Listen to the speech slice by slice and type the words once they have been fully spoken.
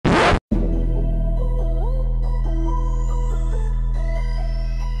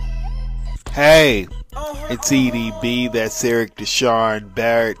Hey, it's EDB, that's Eric Deshawn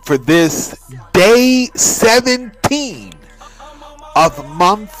Barrett, for this day 17 of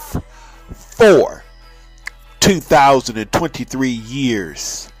month 4, 2023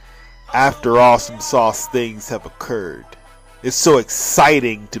 years after awesome sauce things have occurred. It's so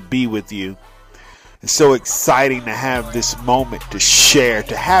exciting to be with you. It's so exciting to have this moment to share,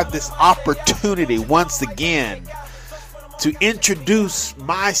 to have this opportunity once again to introduce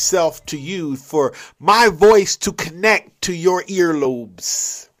myself to you, for my voice to connect to your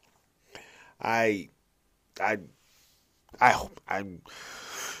earlobes. It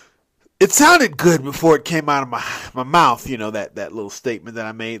sounded good before it came out of my mouth, you know, that little statement that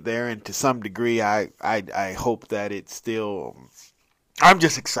I made there, and to some degree I hope that it's still, I'm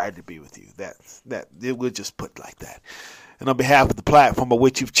just excited to be with you. That it will just put it like that. And on behalf of the platform by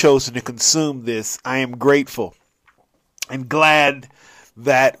which you've chosen to consume this, I am grateful and glad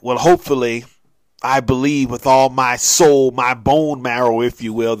that, well, hopefully, I believe with all my soul, my bone marrow, if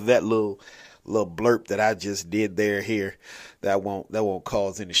you will, that little blurb that I just did here, that won't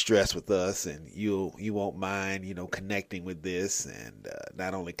cause any stress with us, and you won't mind, you know, connecting with this, and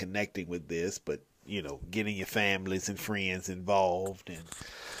not only connecting with this, but, you know, getting your families and friends involved, and,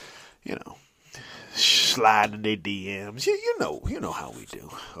 you know, sliding their DMs. You know how we do,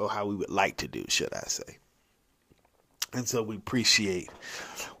 or how we would like to do, should I say. And so we appreciate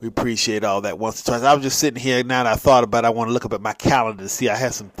all that once or twice. I was just sitting here now that I thought about it, I want to look up at my calendar to see I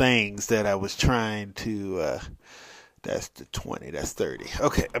had some things that I was trying to, that's the 20, that's 30.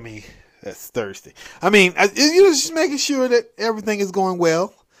 Okay, I mean, that's Thursday. I mean, just making sure that everything is going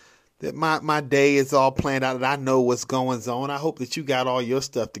well, that my day is all planned out, that I know what's going on. I hope that you got all your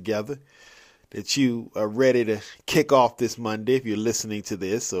stuff together, that you are ready to kick off this Monday if you're listening to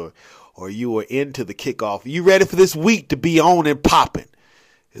this, or you are into the kickoff. You ready for this week to be on and popping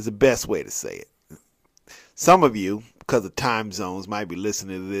is the best way to say it. Some of you, because of time zones, might be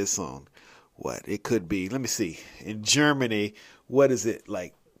listening to this on what? It could be, let me see, in Germany, what is it,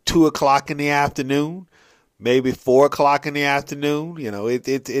 like 2 o'clock in the afternoon? Maybe 4 o'clock in the afternoon? You know,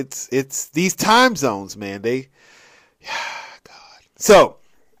 it's these time zones, man. God. So,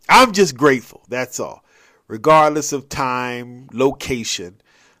 I'm just grateful, that's all. Regardless of time, location,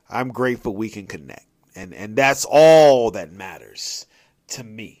 I'm grateful we can connect. And that's all that matters to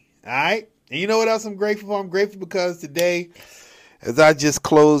me. All right? And you know what else I'm grateful for? I'm grateful because today, as I just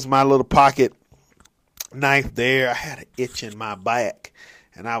closed my little pocket knife there, I had an itch in my back.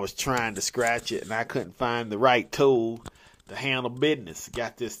 And I was trying to scratch it, and I couldn't find the right tool to handle business.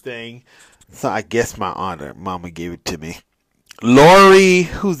 Got this thing. So I guess my aunt or mama gave it to me. Lori,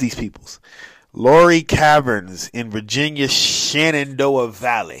 who's these peoples? Lori Caverns in Virginia, Shenandoah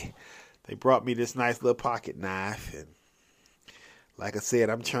Valley. They brought me this nice little pocket knife, and like I said,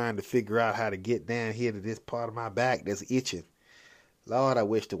 I'm trying to figure out how to get down here to this part of my back that's itching. Lord, I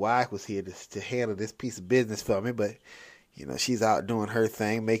wish the wife was here to handle this piece of business for me, but you know, she's out doing her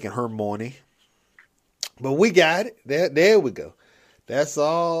thing, making her money. But we got it. There we go. That's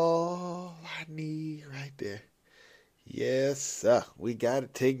all I need right there. Yes, sir. We got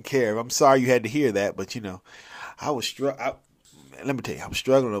it taken care of. I'm sorry you had to hear that, but you know, let me tell you, I was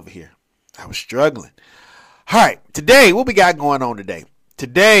struggling over here. I was struggling. All right, today, what we got going on today?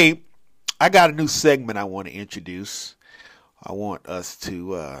 Today, I got a new segment I want to introduce. I want us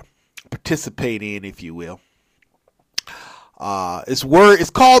to participate in, if you will. It's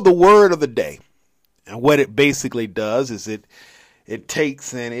called the Word of the Day. And what it basically does is it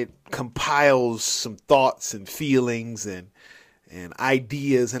takes and it compiles some thoughts and feelings and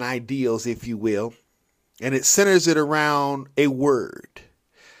ideas and ideals, if you will, and it centers it around a word.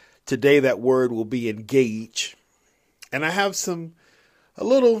 Today, that word will be engage. And I have is it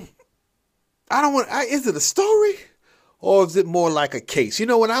a story or is it more like a case? You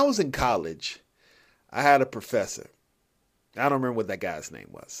know, when I was in college, I had a professor. I don't remember what that guy's name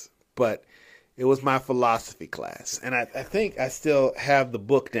was, but it was my philosophy class. And I think I still have the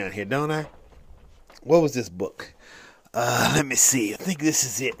book down here, don't I? What was this book? Let me see. I think this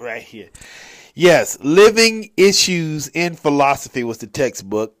is it right here. Yes, Living Issues in Philosophy was the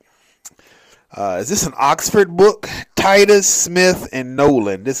textbook. Is this an Oxford book? Titus, Smith, and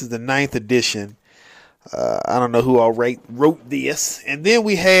Nolan. This is the 9th edition. I don't know who all wrote this. And then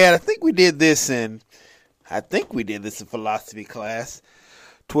we had, I think we did this in philosophy class.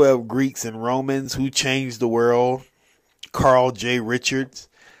 12 Greeks and Romans Who Changed the World. Carl J. Richards.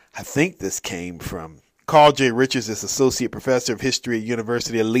 I think this came from Carl J. Richards is Associate Professor of History at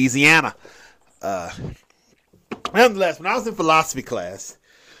University of Louisiana. Nonetheless, when I was in philosophy class,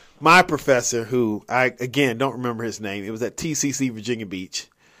 my professor, who I, again, don't remember his name, it was at TCC Virginia Beach,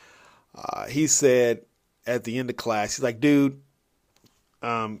 He said at the end of class, he's like, dude,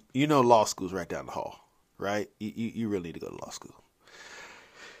 law school's right down the hall, right? You really need to go to law school.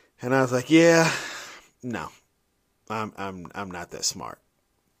 And I was like, yeah, no, I'm not that smart.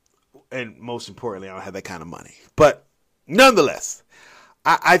 And most importantly, I don't have that kind of money. But nonetheless,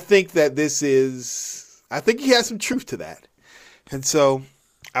 I think that I think he has some truth to that. And so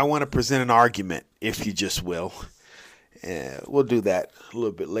I want to present an argument, if you just will. We'll do that a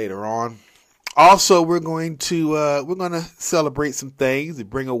little bit later on. Also, we're going to celebrate some things and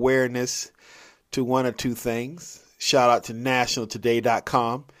bring awareness to one or two things. Shout out to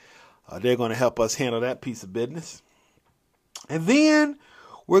nationaltoday.com. They're going to help us handle that piece of business. And then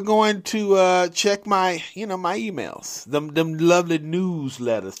we're going to check my emails, them lovely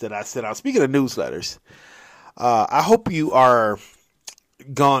newsletters that I sent out. Speaking of newsletters, I hope you are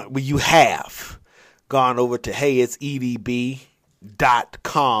gone. Well, you have gone over to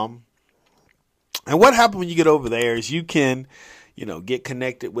heyitsedb.com. And what happens when you get over there is you can, get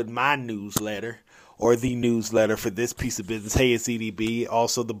connected with my newsletter or the newsletter for this piece of business, Hey It's EDB.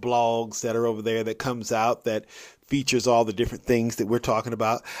 Also the blogs that are over there that comes out that features all the different things that we're talking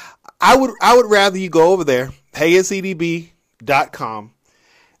about. I would rather you go over there, heyitsedb.com,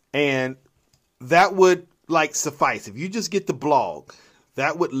 and that would suffice. If you just get the blog,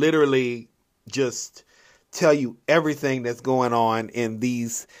 that would literally just tell you everything that's going on in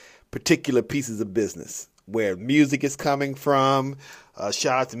these particular pieces of business, where music is coming from.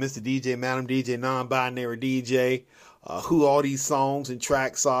 Shout out to Mr. DJ, Madam DJ, Non-Binary DJ, who all these songs and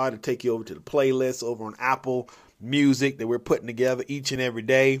tracks are, to take you over to the playlist over on Apple Music that we're putting together each and every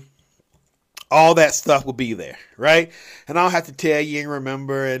day. All that stuff will be there, right? And I'll have to tell you and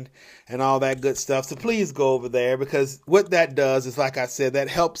remember and all that good stuff. So please go over there, because what that does is, like I said, that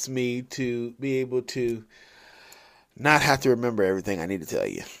helps me to be able to not have to remember everything I need to tell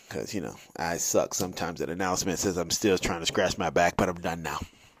you, because, I suck sometimes. That announcement says I'm still trying to scratch my back, but I'm done now.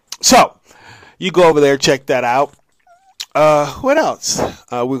 So you go over there, check that out. What else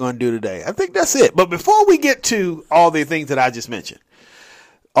we're going to do today? I think that's it. But before we get to all the things that I just mentioned,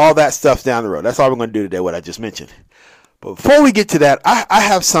 all that stuff's down the road. That's all we're going to do today, what I just mentioned. But before we get to that, I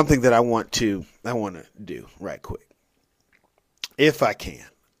have something that I want to do right quick, if I can.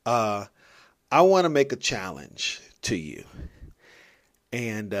 I want to make a challenge to you.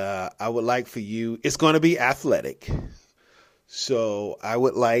 And I would like for you, it's going to be athletic. So I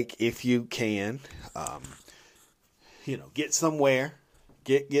would like, if you can, get somewhere,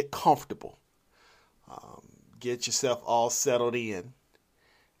 get comfortable, get yourself all settled in,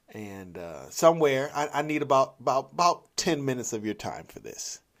 and somewhere. I need about 10 minutes of your time for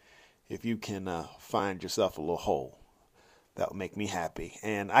this. If you can find yourself a little hole, that would make me happy.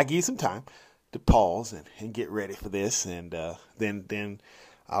 And I give you some time to pause and get ready for this, and then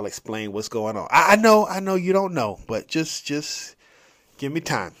I'll explain what's going on. I know you don't know, but just give me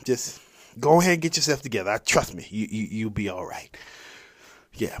time. Just go ahead and get yourself together. Trust me, you'll be all right.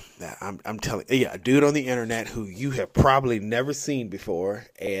 Yeah, I'm telling you, a dude on the internet who you have probably never seen before,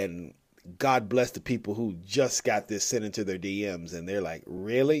 and God bless the people who just got this sent into their DMs, and they're like,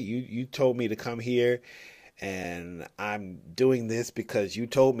 really? You told me to come here, and I'm doing this because you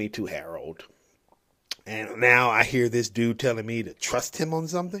told me to, Harold. And now I hear this dude telling me to trust him on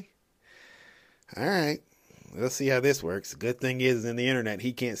something? All right. Let's see how this works. The good thing is, in the internet,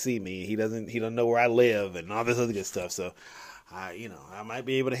 he can't see me. He don't know where I live and all this other good stuff. So, I might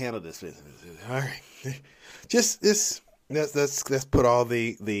be able to handle this business. All right. Let's put all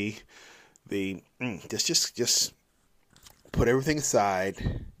just put everything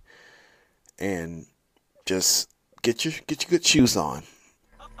aside and just get your good shoes on.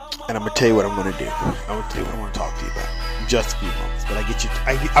 And I'm going to tell you what I'm going to do. I'm going to tell you what I want to talk to you about in just a few moments. But I'm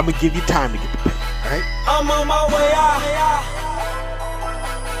going to give you time to get prepared. All right? I'm on my way out.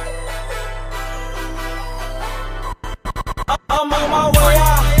 I'm on my way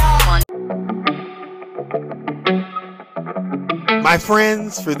out. My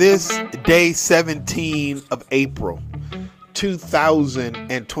friends, for this day 17 of April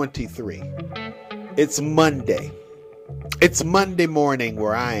 2023, it's Monday. It's Monday morning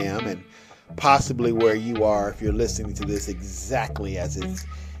where I am, and possibly where you are if you're listening to this exactly as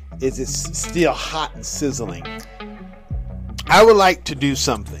it's still hot and sizzling. I would like to do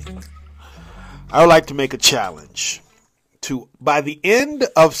something. I would like to make a challenge to, by the end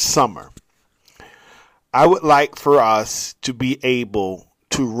of summer, I would like for us to be able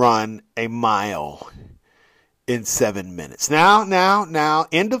to run a mile in 7 minutes. Now,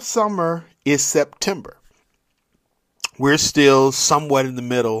 end of summer is September. We're still somewhat in the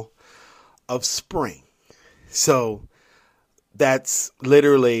middle of spring. So that's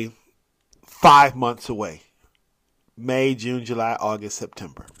literally 5 months away. May, June, July, August,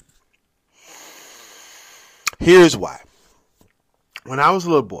 September. Here's why. When I was a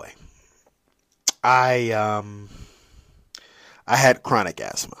little boy, I had chronic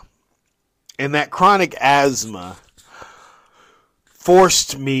asthma. And that chronic asthma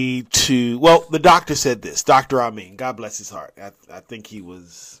forced me to, well, the doctor said this, Dr. Amin, God bless his heart. I think he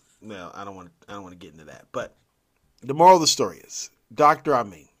was, well, I don't want to get into that. But the moral of the story is, Dr.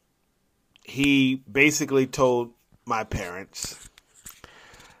 Amin, he basically told my parents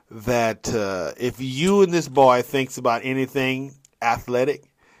that if you and this boy thinks about anything athletic,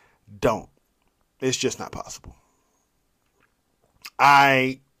 don't. It's just not possible.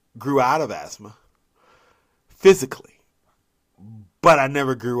 I grew out of asthma physically, but I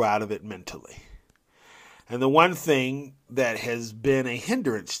never grew out of it mentally. And the one thing that has been a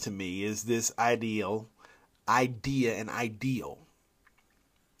hindrance to me is this idea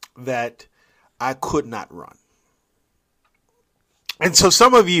that I could not run. And so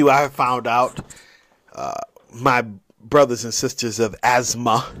some of you, I have found out, my brothers and sisters of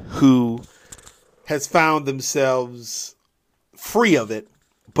asthma who has found themselves free of it,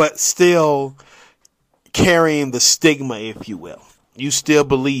 but still carrying the stigma, if you will. You still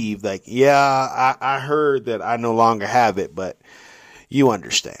believe, like, yeah, I heard that I no longer have it, but you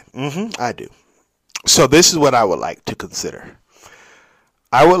understand. I do. So this is what I would like to consider.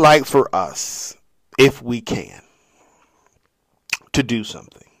 I would like for us, if we can, to do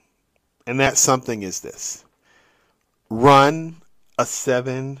something. And that something is this. Run a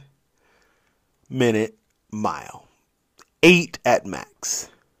 7-minute mile. 8 at max.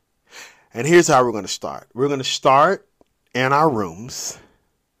 And here's how we're going to start. We're going to start in our rooms,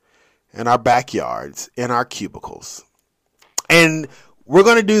 in our backyards, in our cubicles. And we're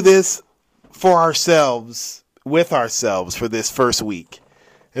going to do this for ourselves, with ourselves, for this first week.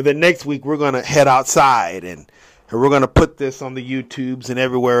 And then next week, we're going to head outside and we're going to put this on the YouTubes and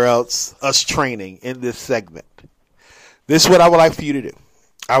everywhere else, us training in this segment. This is what I would like for you to do.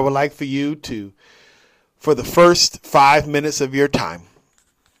 I would like for you to, for the first 5 minutes of your time,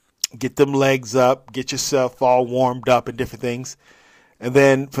 get them legs up, get yourself all warmed up and different things. And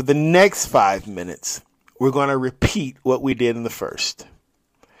then for the next 5 minutes, we're going to repeat what we did in the first.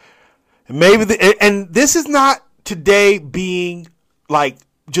 And and this is not today being like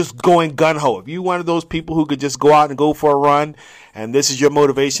just going gung-ho. If you're one of those people who could just go out and go for a run and this is your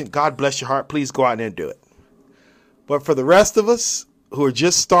motivation, God bless your heart, please go out and do it. But for the rest of us who are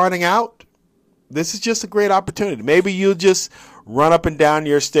just starting out, this is just a great opportunity. Maybe you'll just run up and down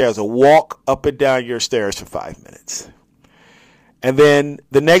your stairs or walk up and down your stairs for 5 minutes. And then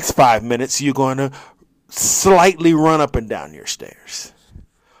the next 5 minutes, you're going to slightly run up and down your stairs.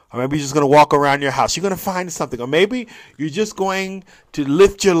 Or maybe you're just going to walk around your house. You're going to find something. Or maybe you're just going to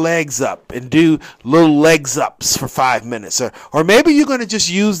lift your legs up and do little legs ups for 5 minutes. Or maybe you're going to just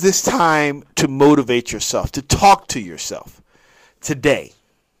use this time to motivate yourself, to talk to yourself. Today,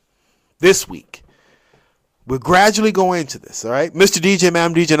 this week, we're gradually going into this, all right? Mr. DJ,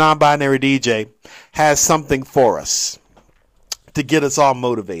 Ma'am DJ, Non-Binary DJ has something for us to get us all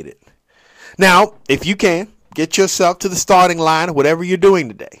motivated. Now, if you can, get yourself to the starting line of whatever you're doing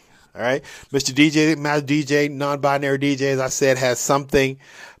today. All right. Mr. DJ, my DJ, Non-Binary DJ, as I said, has something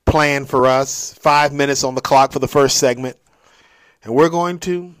planned for us. 5 minutes on the clock for the first segment. And we're going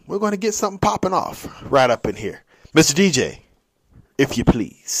to get something popping off right up in here. Mr. DJ, if you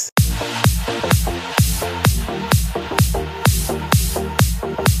please.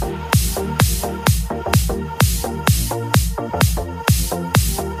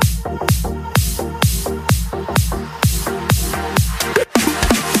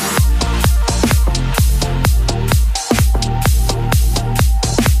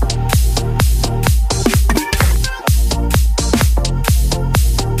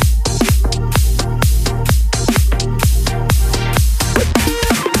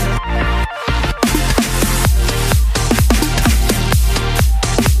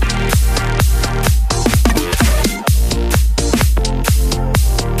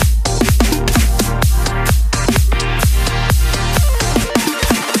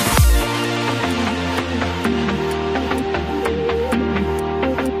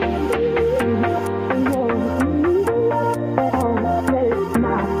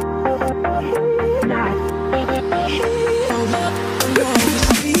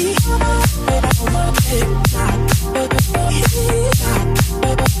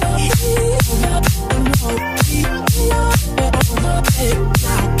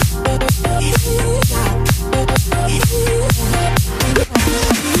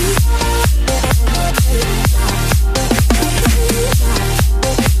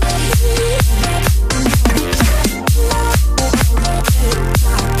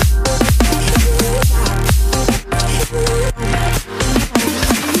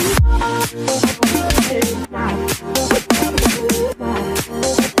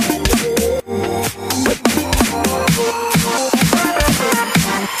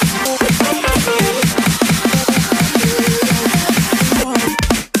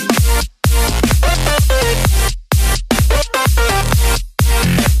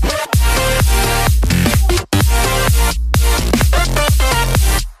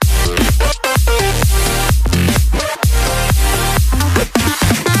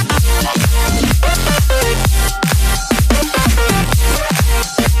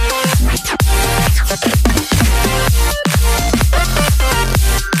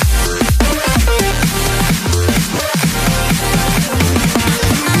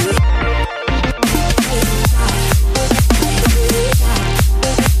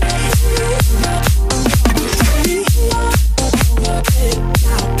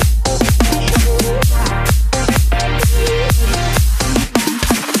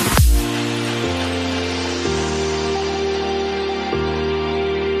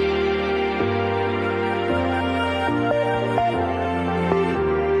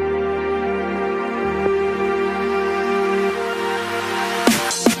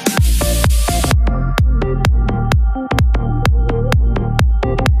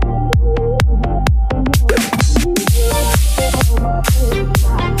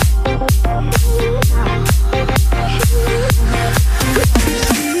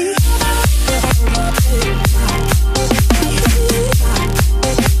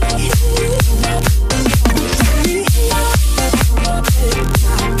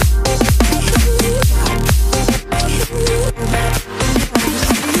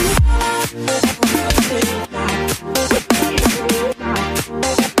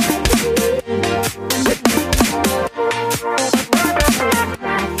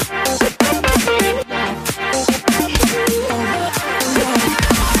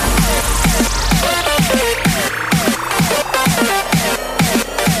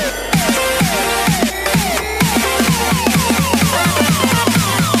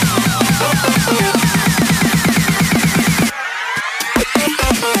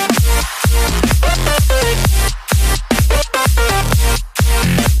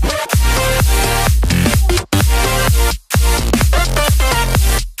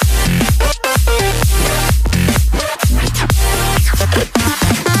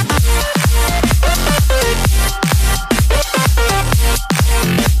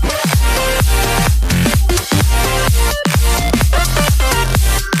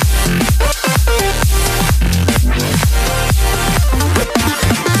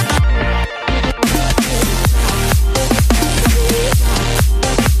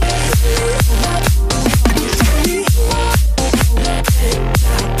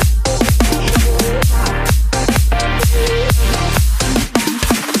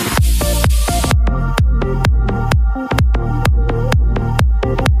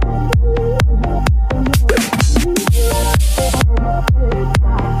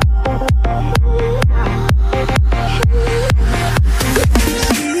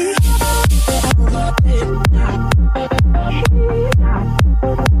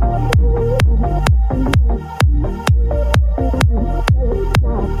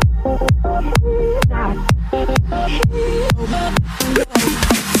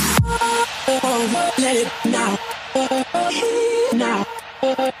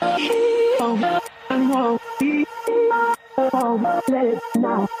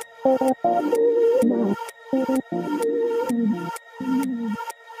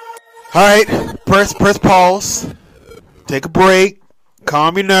 All right, press pause. Take a break.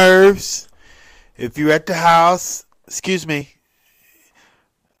 Calm your nerves. If you're at the house, excuse me.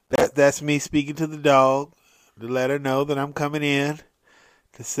 That's me speaking to the dog to let her know that I'm coming in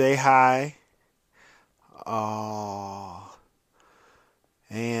to say hi.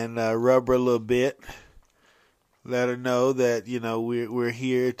 And rub her a little bit. Let her know that we're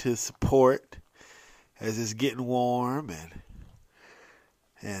here to support as it's getting warm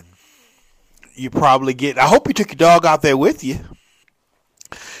and you probably I hope you took your dog out there with you.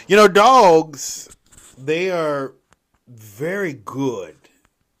 Dogs, they are very good,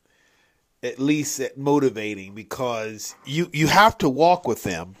 at least at motivating, because you have to walk with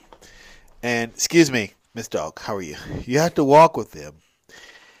them. And, excuse me, Miss Dog, how are you? You have to walk with them.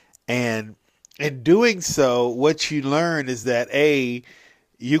 And in doing so, what you learn is that, they're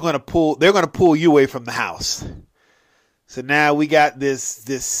going to pull you away from the house. So now we got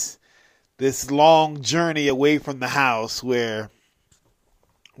this long journey away from the house where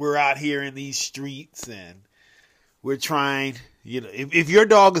we're out here in these streets and we're trying, if your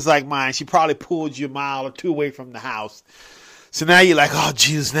dog is like mine, she probably pulled you a mile or two away from the house. So now you're like, oh,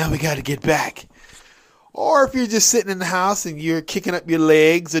 Jesus, now we got to get back. Or if you're just sitting in the house and you're kicking up your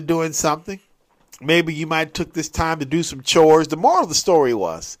legs or doing something, maybe you might took this time to do some chores. The moral of the story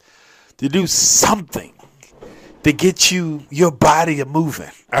was to do something to get your body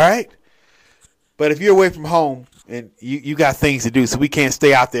moving, all right? But if you're away from home and you got things to do, so we can't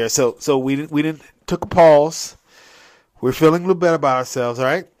stay out there. So we didn't took a pause. We're feeling a little better about ourselves, all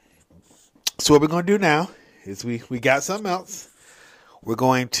right? So what we're going to do now is we got something else. We're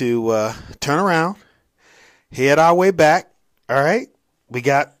going to turn around, head our way back, all right? We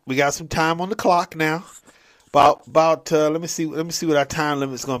got some time on the clock now. About let me see what our time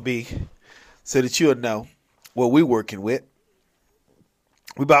limit's going to be so that you'll know what we're working with.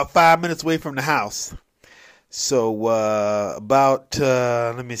 We're about 5 minutes away from the house. So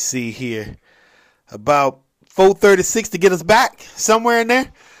let me see here. About 4:36 to get us back, somewhere in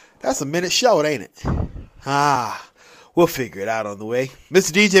there. That's a minute short, ain't it? We'll figure it out on the way.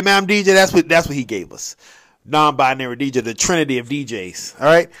 Mr. DJ, Ma'am DJ, that's what he gave us. Non-binary DJ, the trinity of DJs. All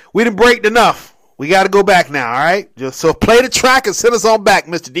right? We didn't break enough. We got to go back now, all right? So play the track and send us on back,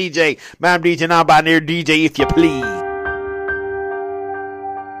 Mr. DJ, Ma'am DJ, non-binary DJ, if you please.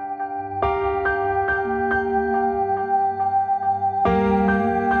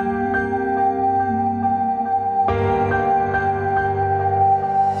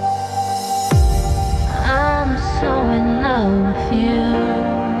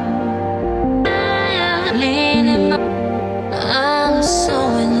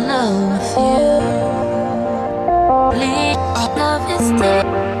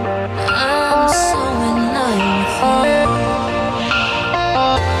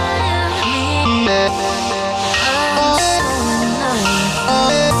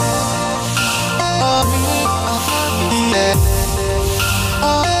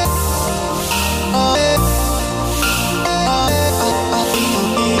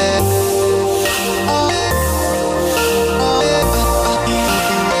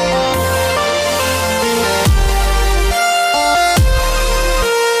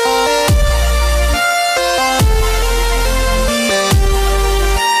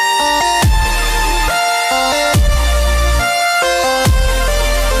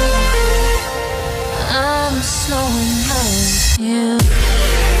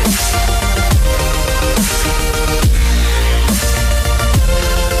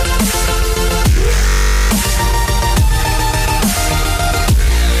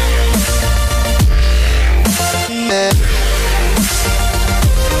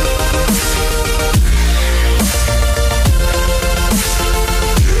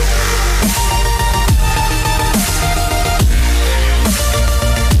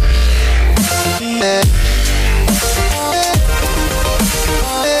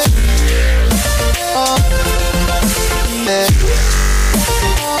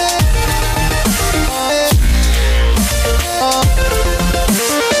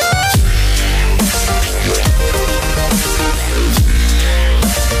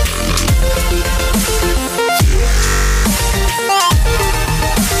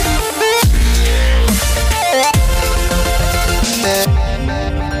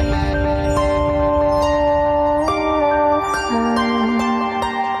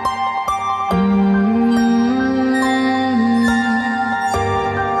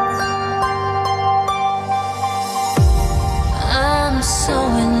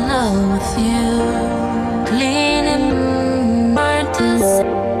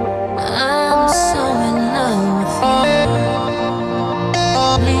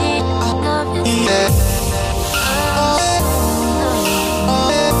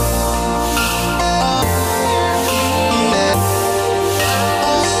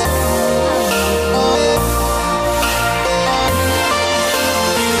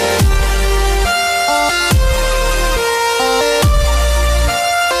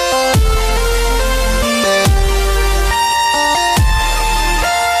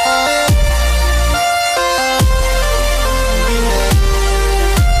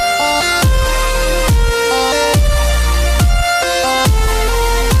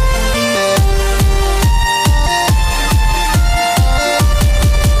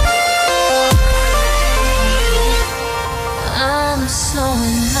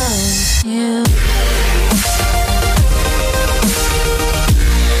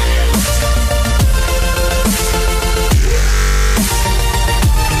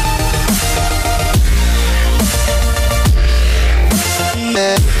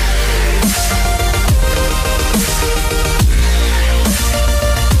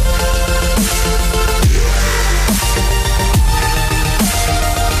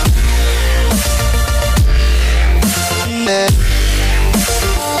 Yeah.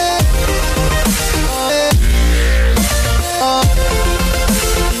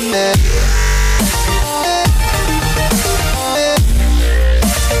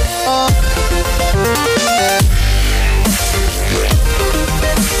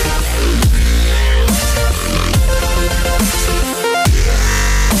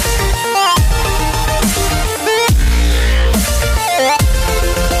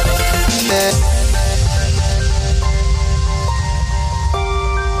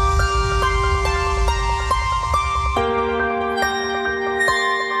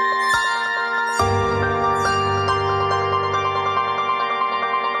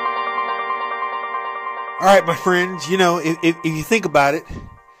 right, my friends, if you think about it,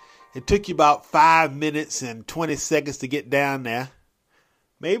 it took you about 5 minutes and 20 seconds to get down there.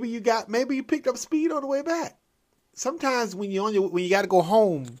 Maybe you picked up speed on the way back. Sometimes when you got to go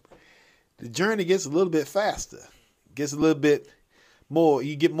home, the journey gets a little bit faster. Gets a little bit more.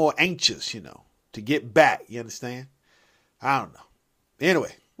 You get more anxious, to get back. You understand? I don't know.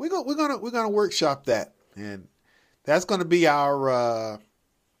 Anyway, we're gonna workshop that, and that's gonna be our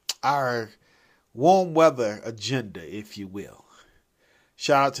warm weather agenda, if you will.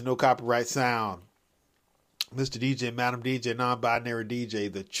 Shout out to No Copyright Sound, Mr. DJ, Madam DJ, Non-Binary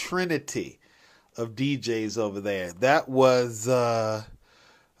DJ, the trinity of DJs over there. That was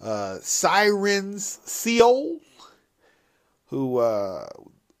Sirens CO, who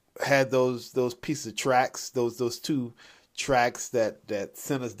had those pieces of tracks, those two tracks that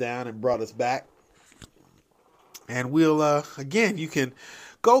sent us down and brought us back. And we'll again, you can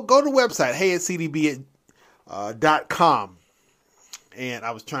go to the website heyatcdb.com. And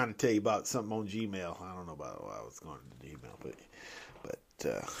I was trying to tell you about something on Gmail. I don't know about why I was going to Gmail, but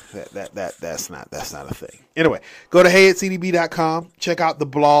that's not a thing. Anyway, go to heyatcdb.com, check out the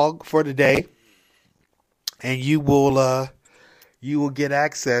blog for today, and you will get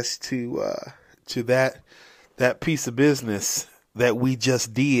access to that piece of business that we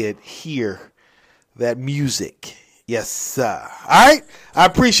just did here, that music. Yes, sir. All right, I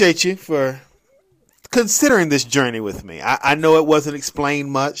appreciate you for considering this journey with me. I know it wasn't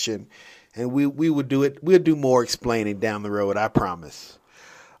explained much, and we would do it. We'll do more explaining down the road, I promise.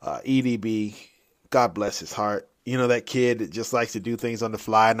 EDB, God bless his heart. That kid that just likes to do things on the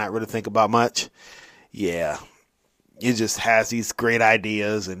fly and not really think about much. Yeah, he just has these great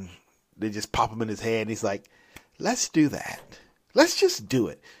ideas, and they just pop them in his head, and he's like, let's do that. Let's just do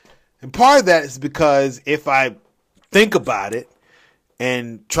it. And part of that is because if I think about it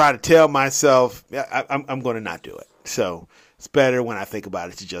and try to tell myself, I'm going to not do it. So it's better when I think about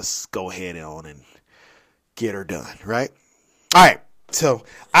it to just go ahead and get her done, right? All right. So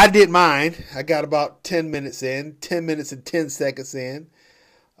I did mine. I got about 10 minutes in, 10 minutes and 10 seconds in.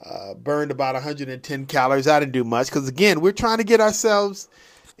 Burned about 110 calories. I didn't do much because, again, we're trying to get ourselves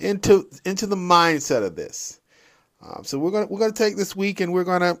into the mindset of this. So we're gonna take this week and we're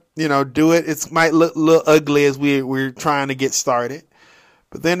gonna do it. It might look a little ugly as we're trying to get started.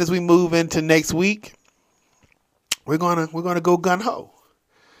 But then as we move into next week, we're gonna go gun ho.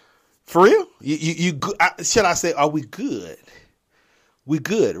 For real? Should I say, are we good? We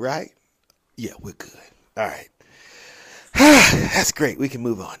good, right? Yeah, we're good. All right. That's great. We can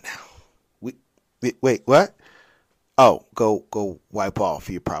move on now. Wait, what? Oh, go wipe off.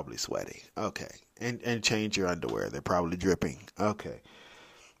 You're probably sweaty. Okay. And change your underwear. They're probably dripping. Okay.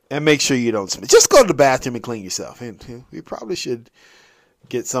 And make sure you don't smell. Just go to the bathroom and clean yourself. And we probably should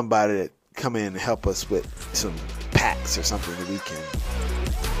get somebody to come in and help us with some packs or something that we can.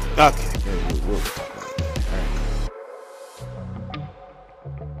 Okay, we'll talk about that. All right.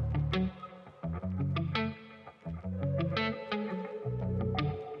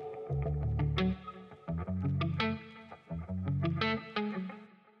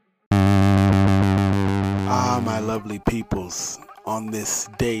 My lovely peoples, on this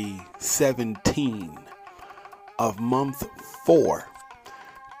day 17 of month 4,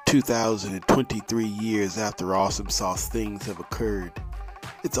 2023 years after Awesome Sauce things have occurred,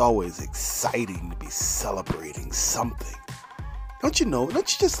 it's always exciting to be celebrating something. Don't you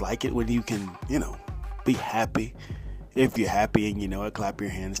just like it when you can, be happy? If you're happy and you know it, clap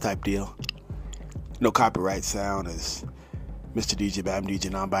your hands type deal. No Copyright Sound is Mr. DJ, Madam DJ,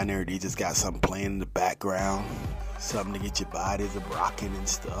 Non-Binary DJ just got something playing in the background. Something to get your bodies rocking and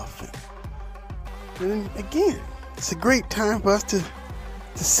stuff. And again, it's a great time for us to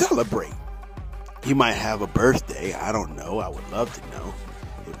celebrate. You might have a birthday. I don't know. I would love to know.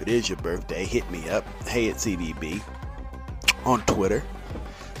 If it is your birthday, hit me up. Hey at CDB on Twitter.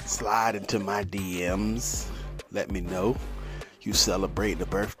 Slide into my DMs. Let me know you celebrating a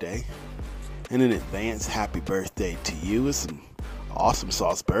birthday. And in advance, happy birthday to you. There's some Awesome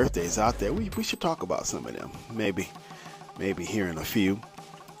Sauce birthdays out there. We should talk about some of them. Maybe hearing a few.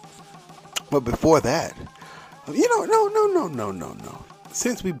 But before that, no.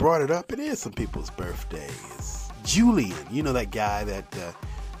 Since we brought it up, it is some people's birthdays. Julian, that guy that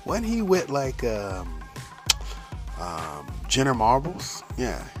wasn't he with Jenner Marbles?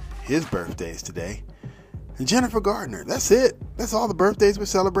 Yeah, his birthday's today. And Jennifer Gardner. That's it. That's all the birthdays we're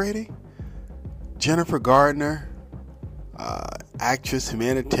celebrating. Jennifer Gardner, actress,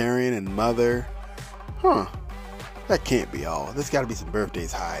 humanitarian, and mother. That can't be all. There's got to be some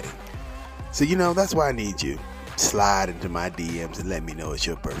birthdays hiding. So, that's why I need you. Slide into my DMs and let me know it's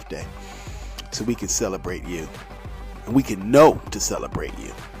your birthday. so we can celebrate you. And we can know to celebrate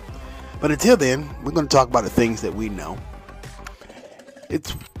you. But until then, we're going to talk about the things that we know.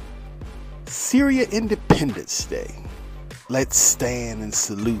 It's Syria Independence Day. Let's stand and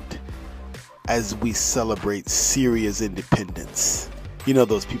salute as we celebrate Syria's independence. You know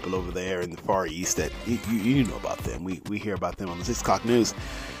those people over there in the Far East that you know about them. We hear about them on the 6 o'clock news.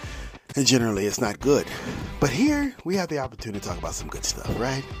 And generally it's not good. But here we have the opportunity to talk about some good stuff,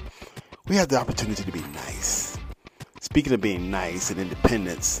 right? We have the opportunity to be nice. Speaking of being nice and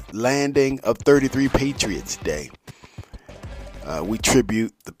independence, landing of 33 Patriots Day. We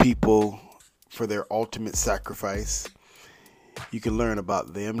tribute the people for their ultimate sacrifice. You can learn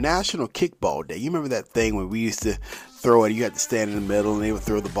about them. National Kickball Day. You remember that thing when we used to throw it, you had to stand in the middle and they would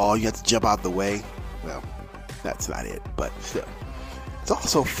throw the ball, you had to jump out the way? Well, that's not it, but still. It's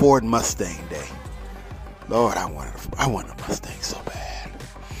also Ford Mustang Day. Lord, I wanted a Mustang so bad.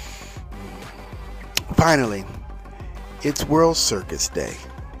 Finally, it's World Circus Day.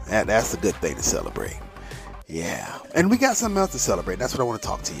 That's a good thing to celebrate. Yeah. And we got something else to celebrate. That's what I want to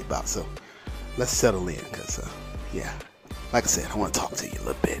talk to you about. So let's settle in because, yeah. Like I said, I want to talk to you a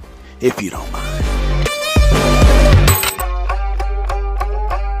little bit, if you don't mind.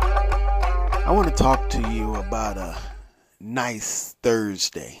 I want to talk to you about a nice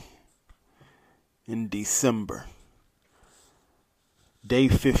Thursday in December. Day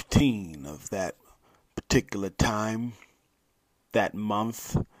 15 of that particular time, that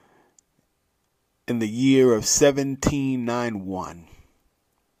month, in the year of 1791.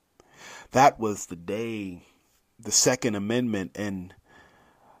 That was the day the Second Amendment and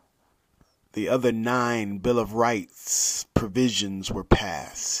the other 9 Bill of Rights provisions were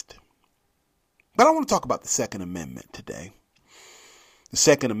passed. But I want to talk about the Second Amendment today. The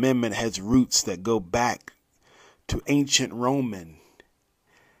Second Amendment has roots that go back to ancient Roman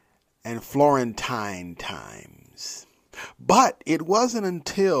and Florentine times. But it wasn't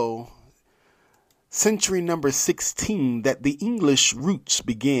until century number 16 that the English roots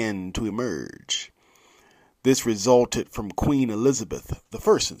began to emerge. This resulted from Queen Elizabeth I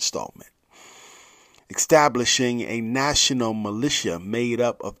installment, establishing a national militia made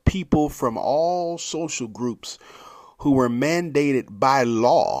up of people from all social groups who were mandated by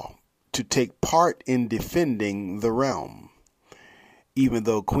law to take part in defending the realm. Even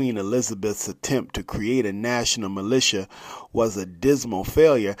though Queen Elizabeth's attempt to create a national militia was a dismal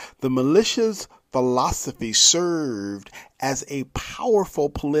failure, the militia's philosophy served as a powerful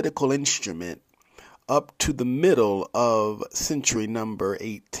political instrument up to the middle of century number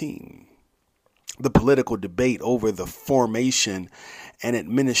 18. The political debate over the formation and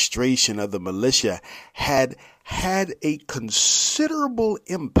administration of the militia had a considerable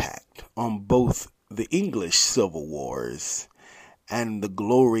impact on both the English Civil Wars and the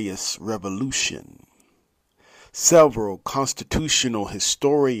Glorious Revolution. Several constitutional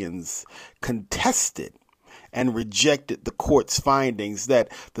historians contested and rejected the court's findings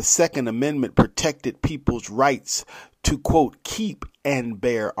that the Second Amendment protected people's rights to, quote, keep and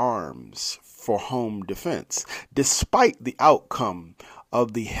bear arms for home defense, despite the outcome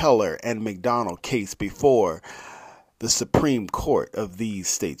of the Heller and McDonald case before the Supreme Court of these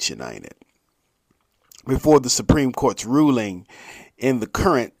states united. Before the Supreme Court's ruling in the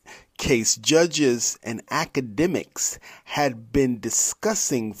current case, judges and academics had been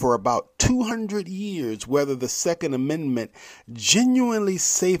discussing for about 200 years whether the Second Amendment genuinely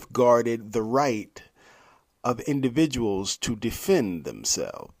safeguarded the right of individuals to defend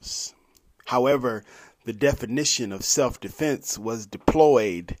themselves. However, the definition of self-defense was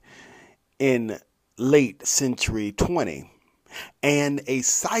deployed in late century 20, and a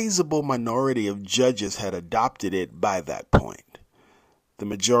sizable minority of judges had adopted it by that point. The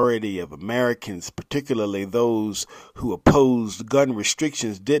majority of Americans, particularly those who opposed gun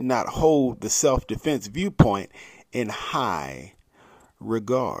restrictions, did not hold the self-defense viewpoint in high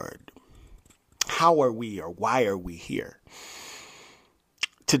regard. How are we, or why are we here?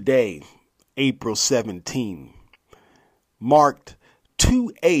 Today, April 17, marked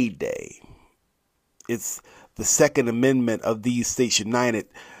 2A Day. It's the Second Amendment of these states united.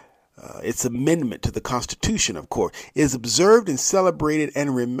 Its amendment to the Constitution, of course, is observed and celebrated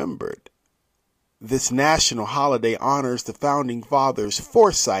and remembered. This national holiday honors the Founding Fathers'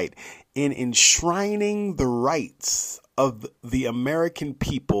 foresight in enshrining the rights of the American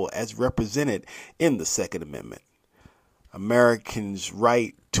people as represented in the Second Amendment. Americans'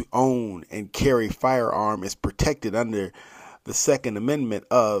 right to own and carry firearm is protected under the Second Amendment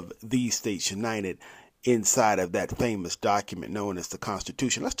of these states united inside of that famous document known as the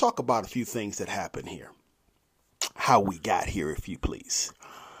Constitution. Let's talk about a few things that happened here. How we got here, if you please.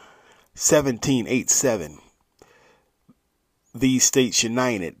 1787. These states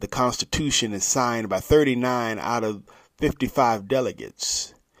united. The Constitution is signed by 39 out of 55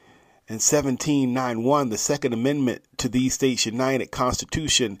 delegates. In 1791, the Second Amendment to these states united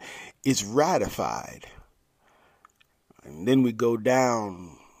Constitution is ratified. And then we go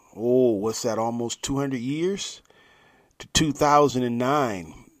down, what's that, almost 200 years? To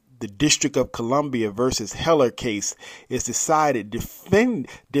 2009. The District of Columbia versus Heller case is decided defining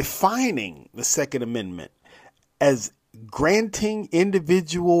the Second Amendment as granting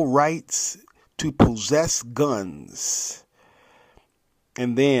individual rights to possess guns.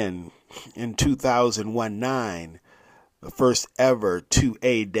 And then in 2001-9, the first ever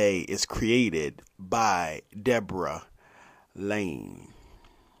 2A day is created by Deborah Lane.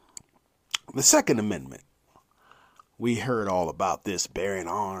 The Second Amendment. We heard all about this, bearing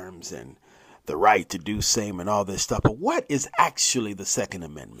arms and the right to do same and all this stuff. But what is actually the Second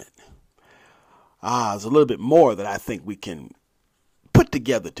Amendment? There's a little bit more that I think we can put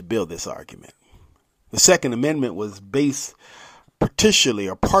together to build this argument. The Second Amendment was based partially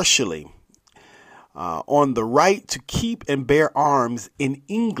on the right to keep and bear arms in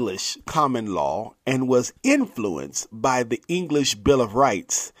English common law and was influenced by the English Bill of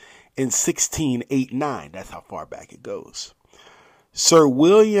Rights in 1689. That's how far back it goes. Sir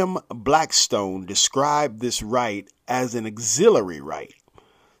William Blackstone described this right as an auxiliary right,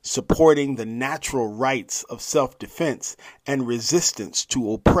 supporting the natural rights of self-defense and resistance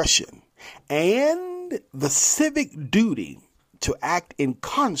to oppression, and the civic duty to act in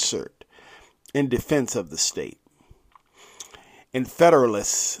concert in defense of the state. In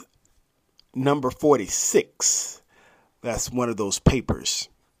Federalist number 46, that's one of those papers,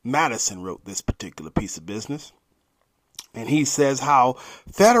 Madison wrote this particular piece of business. And he says how a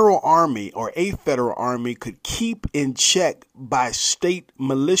federal army could keep in check by state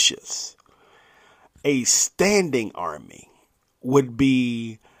militias. A standing army would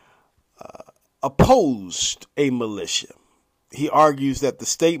be opposed a militia. He argues that the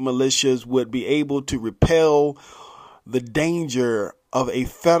state militias would be able to repel the danger of a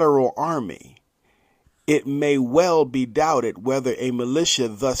federal army. It may well be doubted whether a militia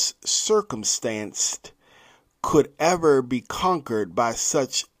thus circumstanced could ever be conquered by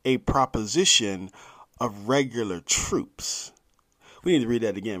such a proposition of regular troops. We need to read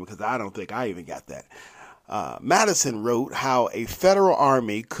that again because I don't think I even got that. Madison wrote how a federal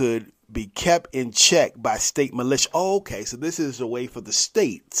army could be kept in check by state militia. Oh, okay, so this is a way for the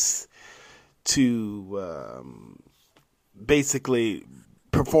states to basically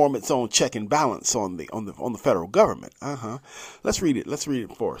perform its own check and balance on the federal government. Let's read it. Let's read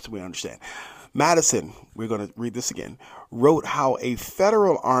it for us so we understand. Madison, we're going to read this again, wrote how a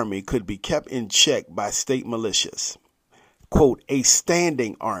federal army could be kept in check by state militias. Quote, a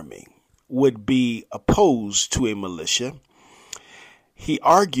standing army would be opposed to a militia. He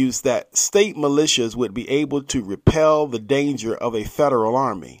argues that state militias would be able to repel the danger of a federal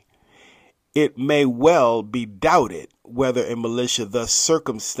army. It may well be doubted whether a militia thus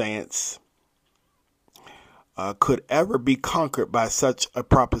circumstanced could ever be conquered by such a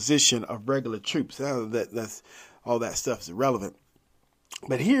proposition of regular troops. That's all that stuff is irrelevant.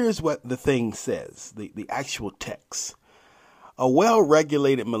 But here's what the thing says, the actual text. A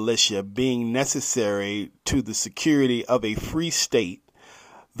well-regulated militia being necessary to the security of a free state,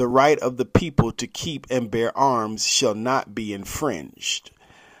 the right of the people to keep and bear arms shall not be infringed.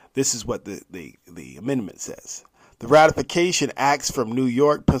 This is what the amendment says. The ratification acts from New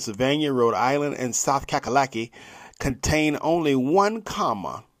York, Pennsylvania, Rhode Island, and South Kakalaki contain only one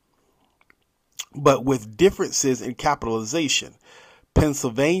comma, but with differences in capitalization.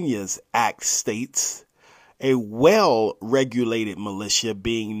 Pennsylvania's act states, a well-regulated militia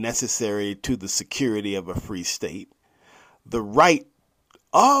being necessary to the security of a free state, the right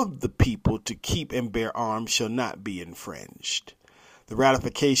of the people to keep and bear arms shall not be infringed. The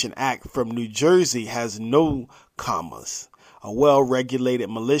Ratification Act from New Jersey has no commas. A well-regulated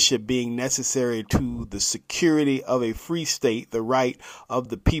militia being necessary to the security of a free state, the right of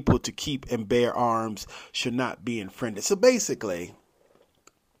the people to keep and bear arms should not be infringed. So basically,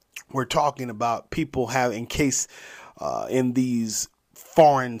 we're talking about people in case in these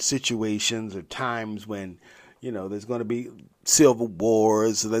foreign situations or times when, there's going to be civil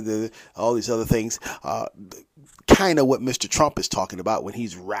wars, all these other things. Kind of what Mr. Trump is talking about when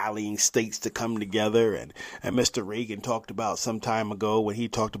he's rallying states to come together, and Mr. Reagan talked about some time ago when he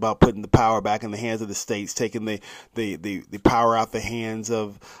talked about putting the power back in the hands of the states, taking the power out the hands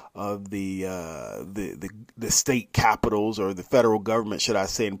of the state capitals, or the federal government, should I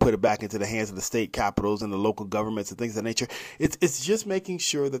say, and put it back into the hands of the state capitals and the local governments and things of that nature. It's just making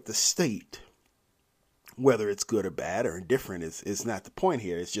sure that the state, whether it's good or bad or indifferent, is not the point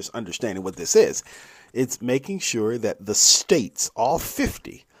here. It's just understanding what this is. It's making sure that the states, all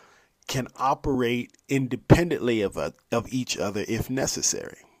 50, can operate independently of each other if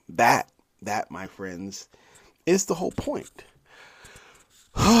necessary. That, my friends, is the whole point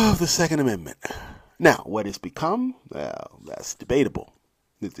of the Second Amendment. Now, what it's become, well, that's debatable.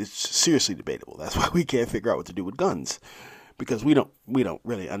 It's seriously debatable. That's why we can't figure out what to do with guns, because we don't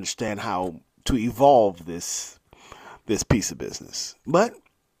really understand how to evolve this piece of business. But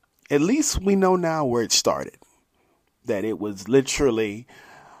at least we know now where it started, that it was literally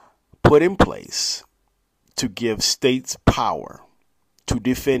put in place to give states power to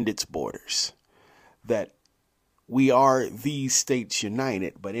defend its borders, that we are these states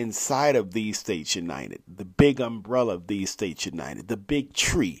united, but inside of these states united, the big umbrella of these states united, the big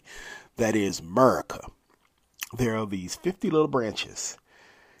tree that is America, there are these 50 little branches,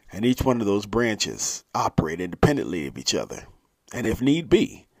 and each one of those branches operate independently of each other. And if need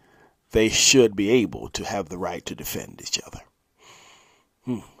be, they should be able to have the right to defend each other.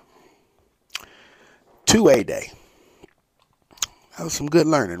 2A Day. That was some good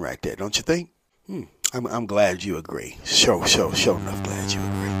learning right there, don't you think? I'm glad you agree. Sure enough glad you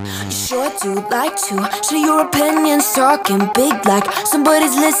agree. Sure do like to share your opinions, talking big like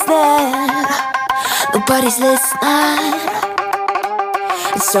somebody's listening. Nobody's listening.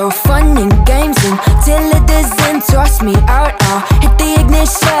 It's so fun and games until it doesn't. Toss me out, I'll hit the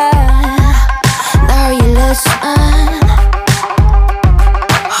ignition. Now you listen.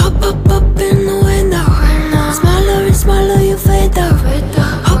 Hop up in the window. Smaller and smaller you fade out.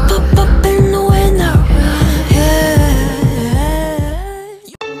 Hop up in the window.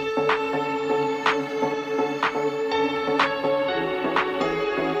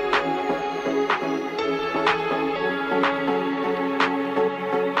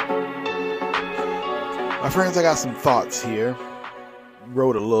 My friends, I got some thoughts here.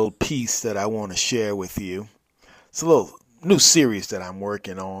 Wrote a little piece that I want to share with you. It's a little new series that I'm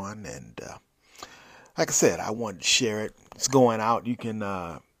working on, and like I said, I wanted to share it. It's going out. You can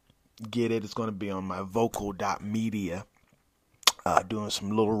get it. It's going to be on my vocal.media. Doing some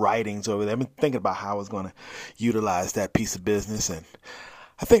little writings over there. I've been thinking about how I was going to utilize that piece of business, and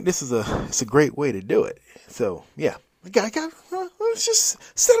I think this is a great way to do it. So yeah. Let's just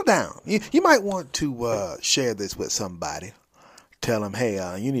settle down. You might want to share this with somebody. Tell them, hey,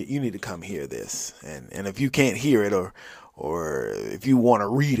 you need to come hear this. And if you can't hear it, or if you want to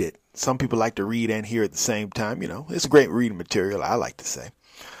read it, some people like to read and hear at the same time. It's great reading material, I like to say.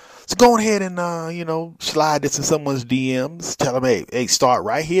 So go ahead and slide this in someone's DMs. Tell them, hey, start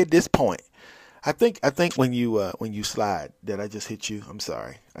right here at this point. I think when you slide, did I just hit you? I'm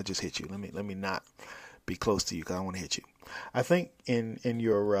sorry, I just hit you. Let me not be close to you because I don't want to hit you. I think in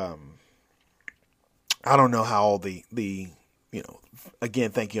your I don't know how all the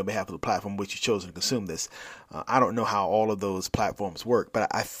again, thank you on behalf of the platform which you've chosen to consume this. I don't know how all of those platforms work, but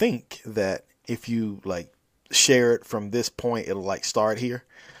I think that if you share it from this point, it'll start here,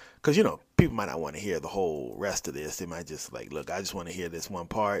 because people might not want to hear the whole rest of this. They might just look, I just want to hear this one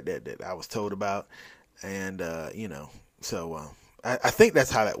part that I was told about, and so I think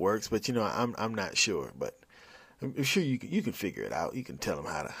that's how that works, but I'm not sure, but I'm sure you can figure it out. You can tell them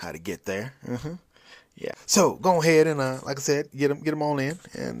how to get there. Yeah. So go ahead and like I said, get them on in,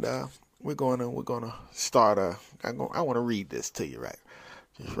 and we're gonna start. I want to read this to you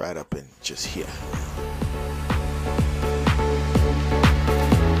right up and just here.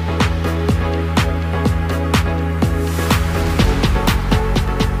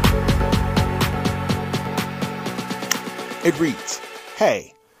 It reads,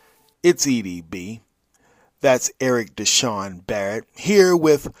 "Hey, it's EDB. That's Eric Deshaun Barrett, here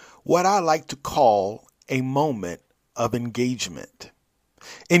with what I like to call a moment of engagement.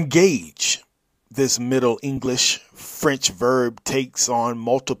 Engage. This Middle English French verb takes on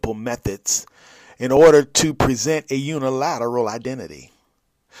multiple methods in order to present a unilateral identity.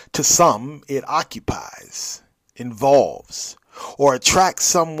 To some, it occupies, involves, or attracts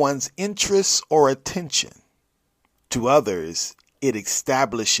someone's interest or attention. To others, it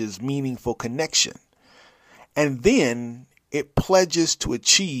establishes meaningful connection. And then it pledges to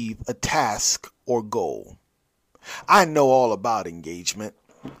achieve a task or goal. I know all about engagement.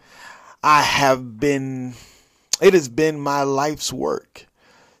 It has been my life's work,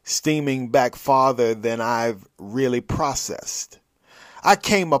 steaming back farther than I've really processed. I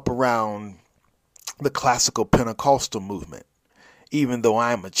came up around the classical Pentecostal movement. Even though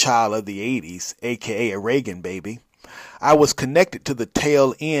I'm a child of the 80s, aka a Reagan baby, I was connected to the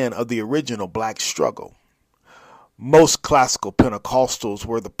tail end of the original black struggle. Most classical Pentecostals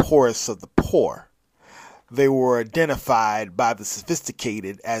were the poorest of the poor. They were identified by the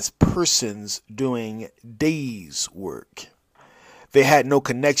sophisticated as persons doing day's work. They had no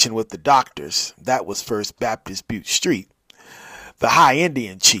connection with the doctors. That was First Baptist Butte Street. The high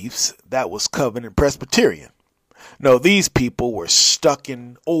Indian chiefs. That was Covenant Presbyterian. No, these people were stuck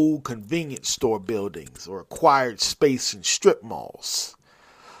in old convenience store buildings or acquired space in strip malls.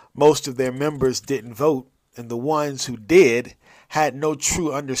 Most of their members didn't vote, and the ones who did had no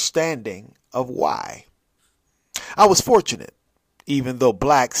true understanding of why. I was fortunate, even though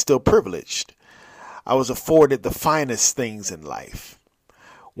black, still privileged. I was afforded the finest things in life.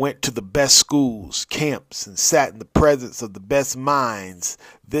 Went to the best schools, camps, and sat in the presence of the best minds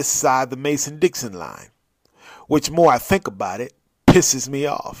this side the Mason-Dixon line. Which, more I think about it, pisses me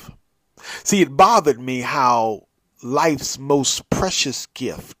off. See, it bothered me how life's most precious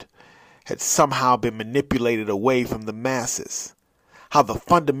gift had somehow been manipulated away from the masses. How the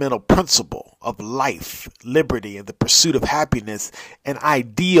fundamental principle of life, liberty, and the pursuit of happiness, an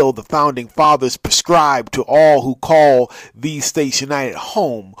ideal the founding fathers prescribed to all who call these states united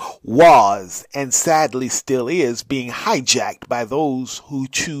home, was, and sadly still is, being hijacked by those who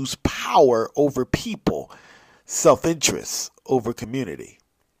choose power over people, self-interest over community.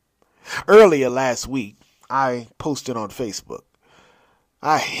 Earlier last week, I posted on Facebook.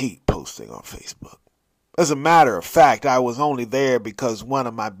 I hate posting on Facebook. As a matter of fact, I was only there because one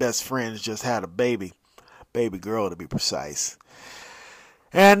of my best friends just had a baby girl to be precise.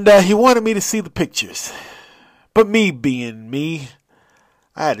 And he wanted me to see the pictures. But me being me,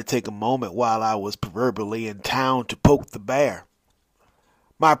 I had to take a moment while I was proverbially in town to poke the bear.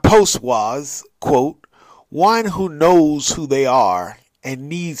 My post was, quote, "One who knows who they are and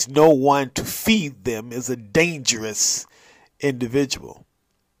needs no one to feed them is a dangerous individual."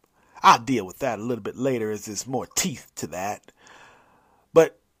 I'll deal with that a little bit later as there's more teeth to that.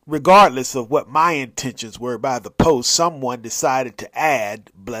 But regardless of what my intentions were by the post, someone decided to add,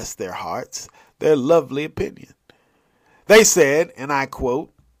 bless their hearts, their lovely opinion. They said, and I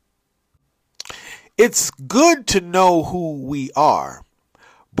quote, "It's good to know who we are,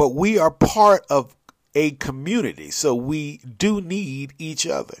 but we are part of a community, so we do need each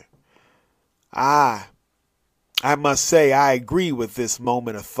other." I must say I agree with this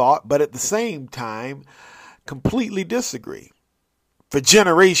moment of thought, but at the same time, completely disagree. For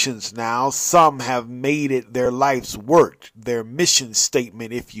generations now, some have made it their life's work, their mission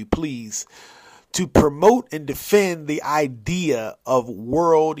statement, if you please, to promote and defend the idea of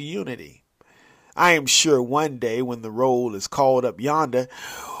world unity. I am sure one day when the roll is called up yonder,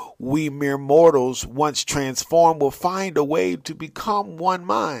 we mere mortals, once transformed, will find a way to become one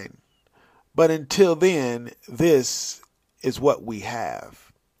mind. But until then, this is what we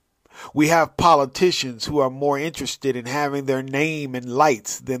have. We have politicians who are more interested in having their name in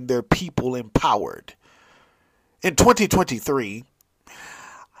lights than their people empowered. In 2023,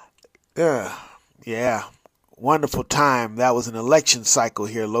 wonderful time. That was an election cycle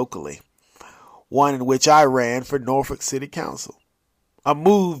here locally. One in which I ran for Norfolk City Council. A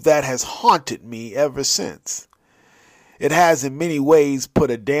move that has haunted me ever since. It has in many ways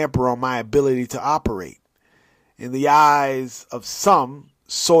put a damper on my ability to operate. In the eyes of some,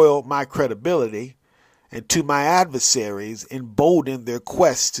 soiled my credibility, and to my adversaries, emboldened their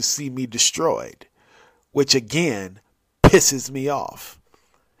quest to see me destroyed, which again pisses me off.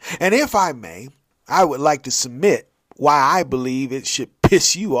 And if I may, I would like to submit why I believe it should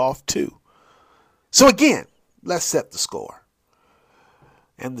piss you off too. So again, let's set the score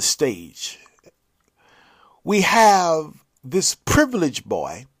and the stage. We have this privileged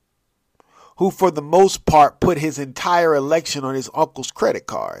boy who for the most part put his entire election on his uncle's credit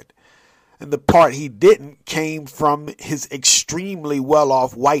card. And the part he didn't came from his extremely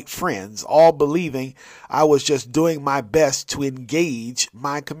well-off white friends, all believing I was just doing my best to engage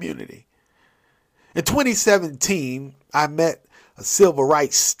my community. In 2017, I met a civil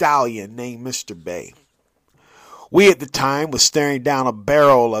rights stallion named Mr. Bay. We at the time were staring down a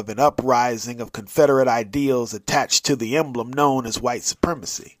barrel of an uprising of Confederate ideals attached to the emblem known as white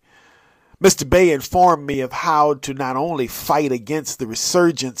supremacy. Mr. Bay informed me of how to not only fight against the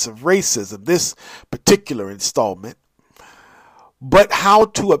resurgence of racism, this particular installment, but how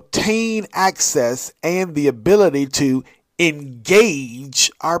to obtain access and the ability to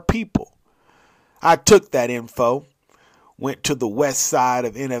engage our people. I took that info, went to the west side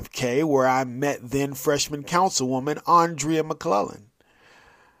of NFK where I met then freshman councilwoman Andrea McClellan.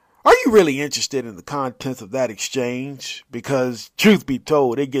 Are you really interested in the contents of that exchange? Because, truth be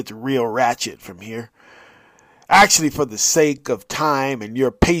told, it gets real ratchet from here. Actually, for the sake of time and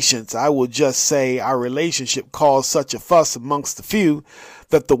your patience, I will just say our relationship caused such a fuss amongst the few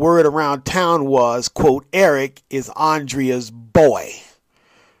that the word around town was, quote, Eric is Andrea's boy.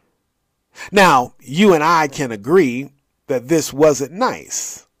 Now, you and I can agree that this wasn't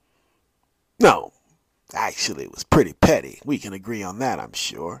nice. No, actually, it was pretty petty. We can agree on that, I'm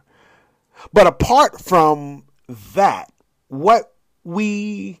sure. But apart from that, what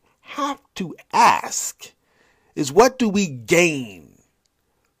we have to ask is, what do we gain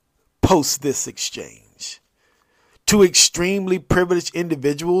post this exchange? Two extremely privileged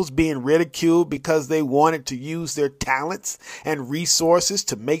individuals being ridiculed because they wanted to use their talents and resources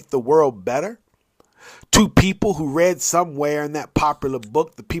to make the world better? Two people who read somewhere in that popular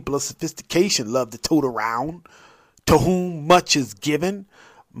book the people of sophistication love to tote around, to whom much is given,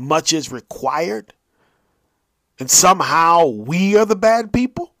 much is required, and somehow we are the bad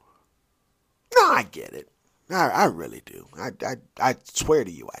people? No, I get it. I really do. I swear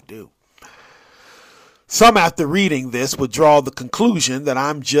to you, I do. Some, after reading this, would draw the conclusion that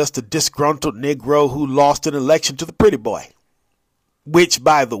I'm just a disgruntled Negro who lost an election to the pretty boy. Which,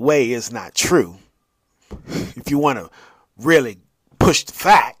 by the way, is not true. If you want to really push the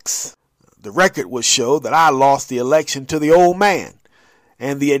facts, the record would show that I lost the election to the old man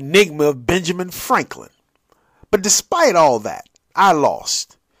and the enigma of Benjamin Franklin. But despite all that, I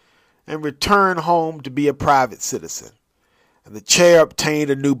lost and returned home to be a private citizen, and the chair obtained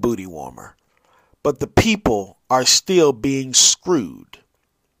a new booty warmer. But the people are still being screwed.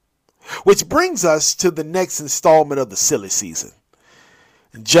 Which brings us to the next installment of the silly season.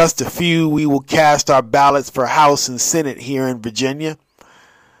 In just a few, we will cast our ballots for House and Senate here in Virginia.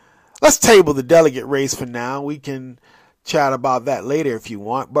 Let's table the delegate race for now. We can chat about that later if you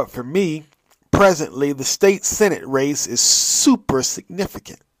want. But for me, presently, the state Senate race is super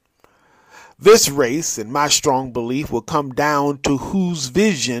significant. This race, in my strong belief, will come down to whose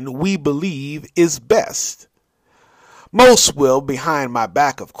vision we believe is best. Most will, behind my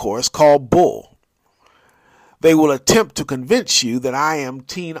back of course, call bull. They will attempt to convince you that I am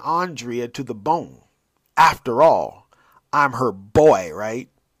Teen Andrea to the bone. After all, I'm her boy, right?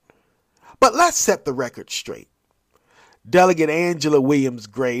 But let's set the record straight. Delegate Angela Williams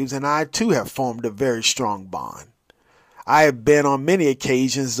Graves and I too have formed a very strong bond. I have been on many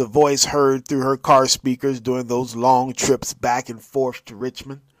occasions the voice heard through her car speakers during those long trips back and forth to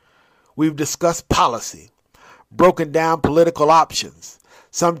Richmond. We've discussed policy, broken down political options,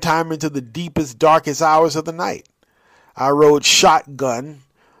 sometime into the deepest, darkest hours of the night. I rode shotgun,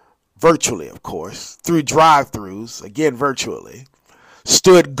 virtually of course, through drive-thrus, again virtually,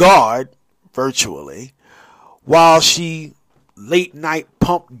 stood guard, virtually, while she late night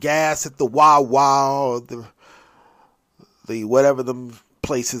pumped gas at the Wawa or the whatever them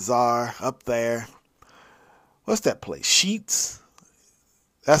places are up there. What's that place? Sheets?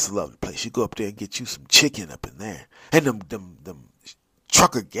 That's a lovely place. You go up there and get you some chicken up in there. And them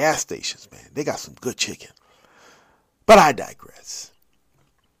trucker gas stations, man. They got some good chicken. But I digress.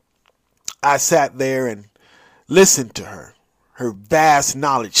 I sat there and listened to her. Her vast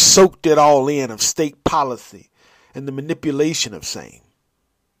knowledge, soaked it all in of state policy and the manipulation of same.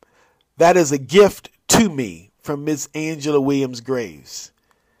 That is a gift to me from Miss Angela Williams Graves,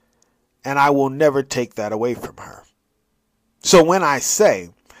 and I will never take that away from her. So when I say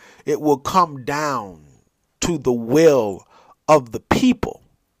it will come down to the will of the people,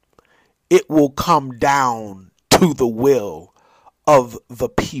 it will come down to the will of the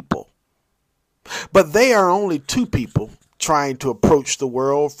people. But they are only two people trying to approach the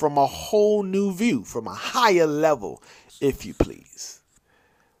world from a whole new view, from a higher level, if you please.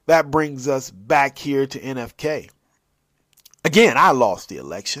 That brings us back here to NFK. Again, I lost the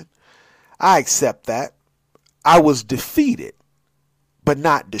election. I accept that. I was defeated, but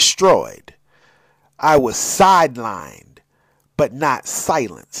not destroyed. I was sidelined, but not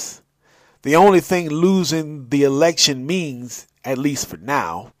silenced. The only thing losing the election means, at least for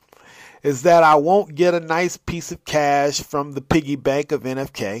now, is that I won't get a nice piece of cash from the piggy bank of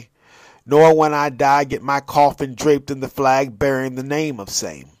NFK, nor when I die get my coffin draped in the flag bearing the name of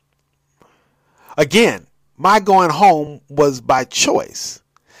same. Again, my going home was by choice,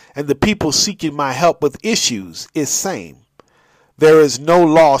 and the people seeking my help with issues is same. There is no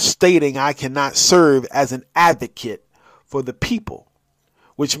law stating I cannot serve as an advocate for the people,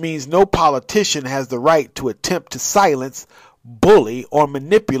 which means no politician has the right to attempt to silence, bully, or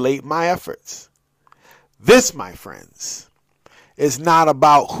manipulate my efforts. This, my friends, is not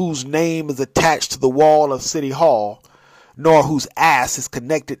about whose name is attached to the wall of City Hall, nor whose ass is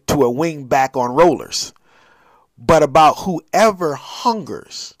connected to a wingback on rollers, but about whoever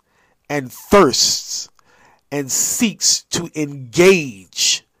hungers and thirsts and seeks to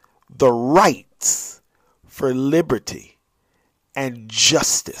engage the rights for liberty and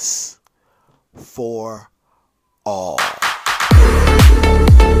justice for all.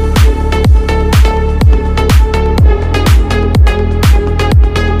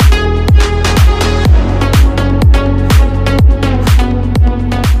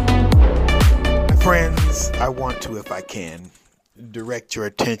 Friends, I want to, if I can, direct your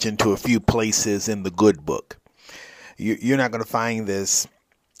attention to a few places in the good book. You're not going to find this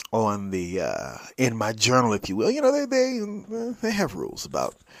on the in my journal, if you will. You know, they have rules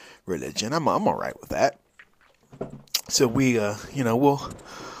about religion. I'm all right with that. So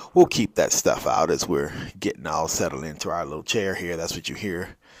we'll keep that stuff out as we're getting all settled into our little chair here. That's what you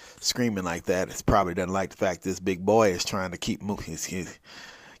hear screaming like that. It probably doesn't like the fact this big boy is trying to keep moving. He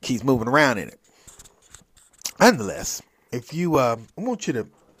keeps moving around in it. Nonetheless, if you, I want you to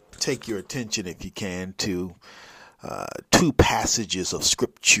take your attention, if you can, to two passages of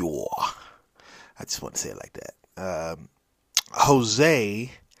scripture. I just want to say it like that. Hosea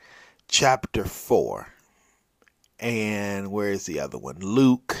chapter 4. And where is the other one?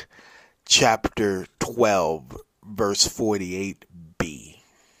 Luke chapter 12, verse 48b.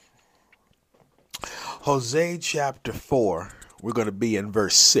 Hosea chapter 4, we're going to be in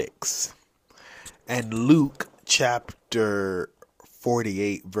verse 6. And Luke chapter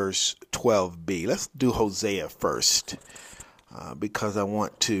 48, verse 12b. Let's do Hosea first, because I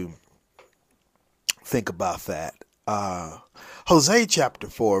want to think about that. Hosea chapter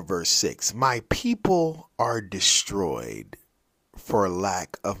 4, verse 6. My people are destroyed for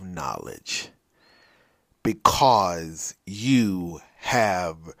lack of knowledge, because you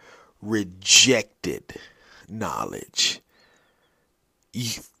have rejected knowledge.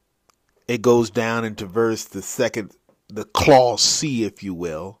 It goes down into verse the clause C, if you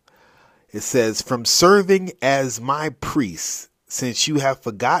will. It says, from serving as my priests, since you have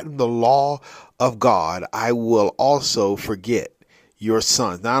forgotten the law of God, I will also forget your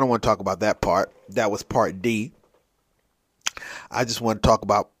sons. Now, I don't want to talk about that part. That was part D. I just want to talk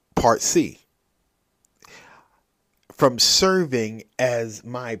about part C. From serving as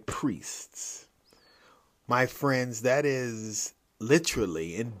my priests. My friends, that is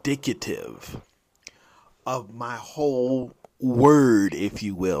literally indicative of my whole word, if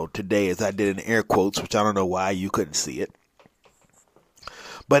you will, today, as I did in air quotes, which I don't know why you couldn't see it.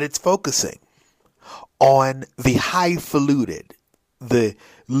 But it's focusing on the highfalutin, the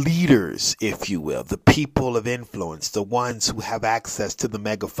leaders, if you will, the people of influence, the ones who have access to the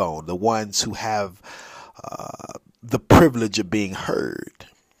megaphone, the ones who have the privilege of being heard.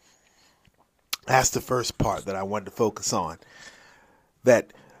 That's the first part that I wanted to focus on.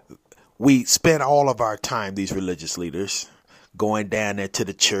 That we spend all of our time, these religious leaders, going down there to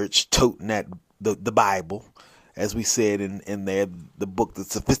the church, toting that the Bible, as we said in there, the book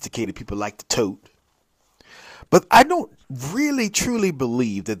that sophisticated people like to tote. But I don't really truly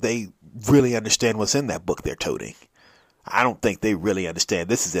believe that they really understand what's in that book they're toting. I don't think they really understand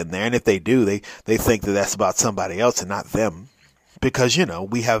this is in there. And if they do, they think that that's about somebody else and not them. Because,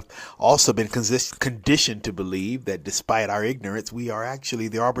 we have also been conditioned to believe that despite our ignorance, we are actually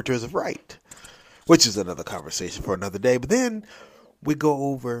the arbiters of right, which is another conversation for another day. But then we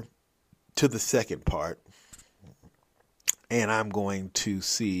go over to the second part, and I'm going to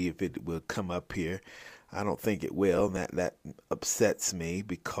see if it will come up here. I don't think it will. That upsets me,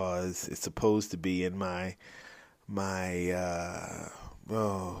 because it's supposed to be in my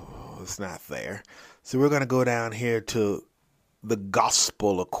it's not there. So we're going to go down here to the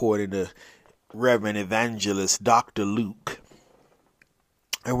gospel according to Reverend Evangelist Dr. Luke.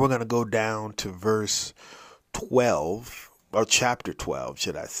 And we're going to go down to verse 12, or chapter 12,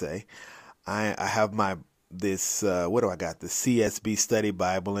 should I say. I have what do I got? The CSB Study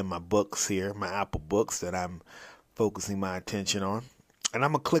Bible in my books here, my Apple books that I'm focusing my attention on. And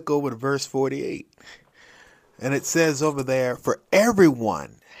I'm going to click over to verse 48. And it says over there, for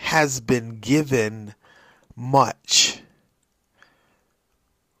everyone has been given much.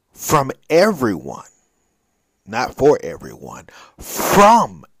 From everyone, not for everyone,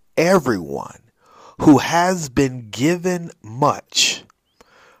 from everyone who has been given much,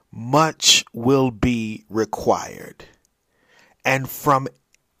 much will be required. And from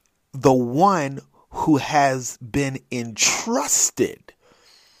the one who has been entrusted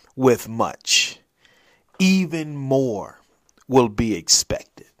with much, even more will be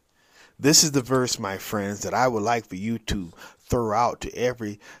expected. This is the verse, my friends, that I would like for you to throw out to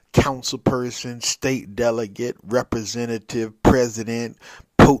every council person, state delegate, representative, president,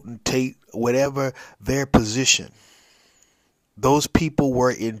 potentate, whatever their position. Those people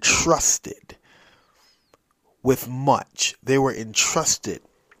were entrusted with much. They were entrusted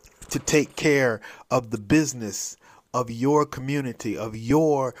to take care of the business of your community, of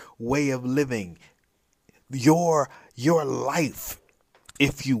your way of living. Your life,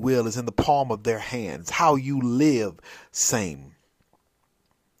 if you will, is in the palm of their hands. How you live, same.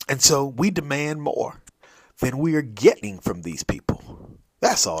 And so we demand more than we are getting from these people.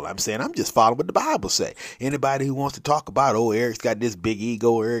 That's all I'm saying. I'm just following what the Bible say. Anybody who wants to talk about, oh, Eric's got this big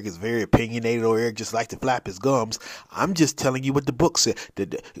ego, Eric is very opinionated, or Eric just likes to flap his gums. I'm just telling you what the book said.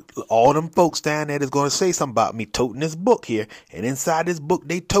 All them folks down there that's going to say something about me toting this book here. And inside this book,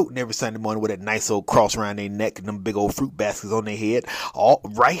 they toting every Sunday morning with that nice old cross around their neck and them big old fruit baskets on their head. All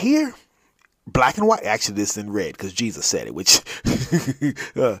right here. Black and white. Actually, this is in red because Jesus said it, which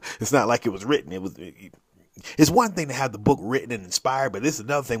it's not like it was written. It's one thing to have the book written and inspired, but this is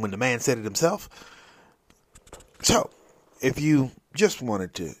another thing when the man said it himself. So, if you just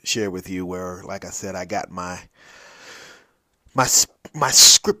wanted to share with you where, like I said, I got my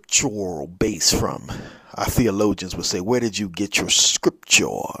scriptural base from. Our theologians would say, where did you get your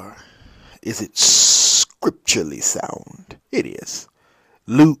scripture? Is it scripturally sound? It is.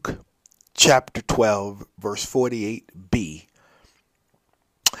 Luke chapter 12, verse 48b.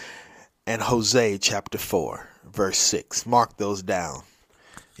 And Hosea chapter 4, verse 6. Mark those down.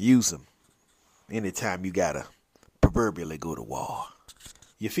 Use them anytime you gotta proverbially go to war.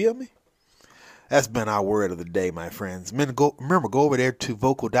 You feel me? That's been our word of the day, my friends. Remember, go over there to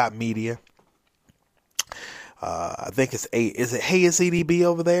vocal.media. I think is it Hey It's EDB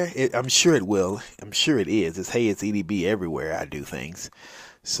over there? I'm sure it will. I'm sure it is. It's Hey It's EDB everywhere I do things.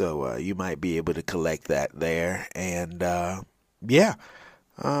 So you might be able to collect that there. And yeah.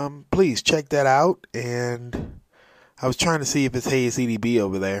 Please check that out. And I was trying to see if it's Hey It's EDB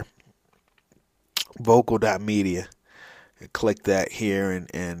over there. Vocal.media. Click that here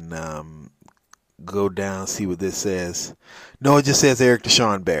and go down, see what this says. No, it just says Eric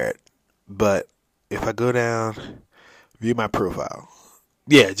Deshaun Barrett. But if I go down, view my profile.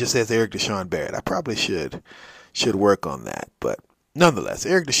 Yeah, it just says Eric Deshaun Barrett. I probably should work on that. But nonetheless,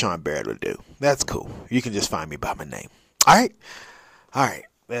 Eric Deshaun Barrett will do. That's cool. You can just find me by my name. All right.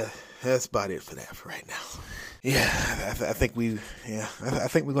 That's about it for that for right now. Yeah, I think we're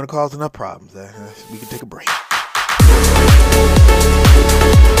going to cause enough problems. We can take a break.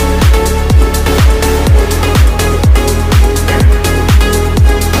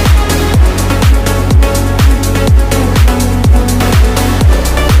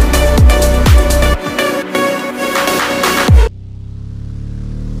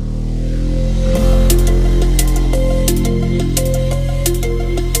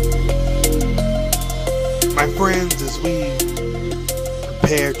 Friends, as we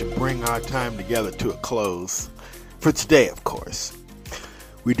prepare to bring our time together to a close for today, of course,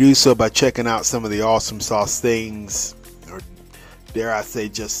 we do so by checking out some of the awesome sauce things, or dare I say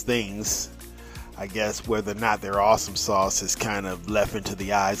just things. I guess whether or not they're awesome sauce is kind of left into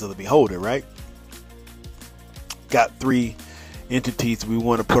the eyes of the beholder, right? Got 3 entities we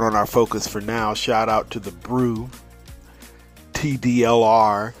want to put on our focus for now. Shout out to the Brew,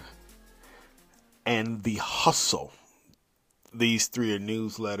 TDLR, and The Hustle. These 3 are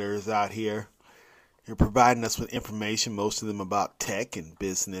newsletters out here. They're providing us with information, most of them about tech and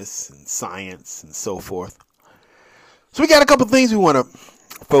business and science and so forth. So we got a couple things we want to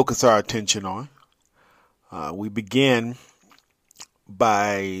focus our attention on. We begin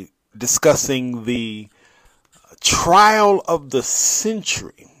by discussing the trial of the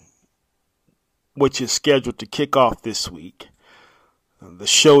century, which is scheduled to kick off this week. The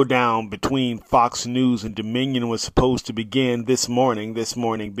showdown between Fox News and Dominion was supposed to begin this morning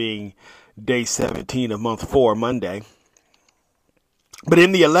being day 17 of month 4, Monday. But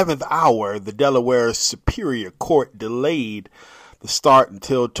in the 11th hour, the Delaware Superior Court delayed the start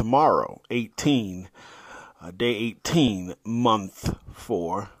until tomorrow, day 18, month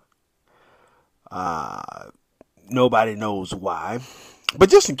 4. Nobody knows why. But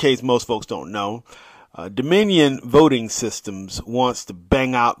just in case most folks don't know, Dominion Voting Systems wants to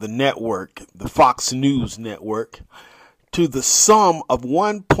bang out the network, the Fox News network, to the sum of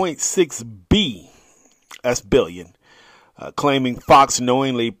 1.6 billion, claiming Fox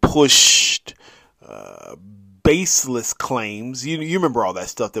knowingly pushed baseless claims. You remember all that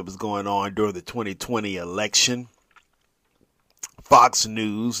stuff that was going on during the 2020 election. Fox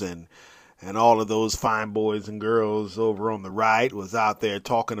News and all of those fine boys and girls over on the right was out there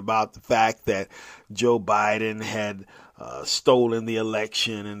talking about the fact that Joe Biden had stolen the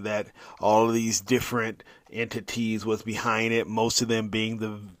election and that all of these different entities was behind it, most of them being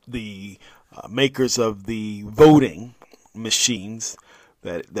the makers of the voting machines,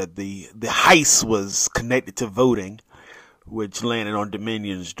 that the heist was connected to voting, which landed on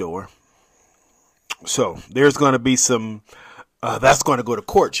Dominion's door. So there's going to be some, that's going to go to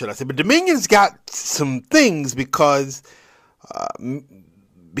court, should I say. But Dominion's got some things because,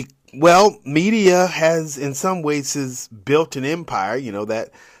 media has in some ways built an empire,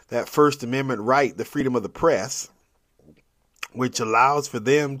 that First Amendment right, the freedom of the press, which allows for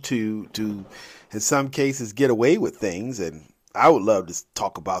them to in some cases get away with things. And I would love to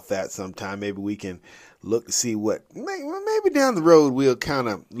talk about that sometime. Maybe we can look to see maybe down the road we'll kind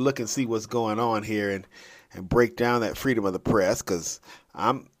of look and see what's going on here and break down that freedom of the press, because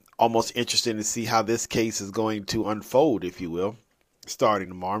I'm almost interested to see how this case is going to unfold, if you will, starting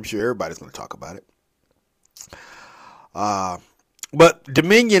tomorrow. I'm sure everybody's going to talk about it. But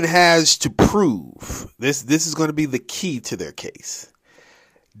Dominion has to prove this. This is going to be the key to their case.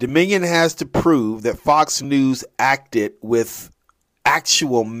 Dominion has to prove that Fox News acted with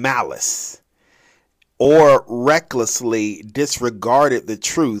actual malice or recklessly disregarded the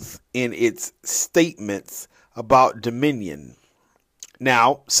truth in its statements about Dominion.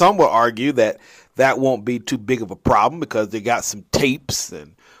 Now, some will argue that won't be too big of a problem because they got some tapes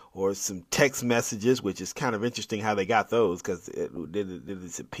or some text messages, which is kind of interesting how they got those, because did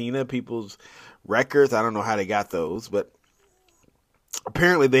it subpoena people's records? I don't know how they got those, but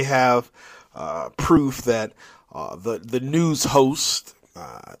apparently they have proof that the news host,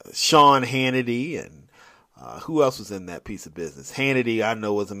 Sean Hannity, and who else was in that piece of business? Hannity, I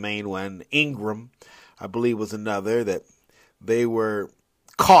know, was a main one. Ingram, I believe, was another, that they were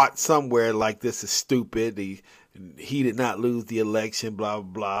caught somewhere like, this is stupid. He did not lose the election, blah,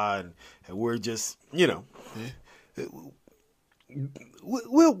 blah, blah. And we're just, the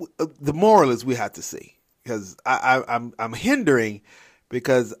moral is we have to see, because I'm hindering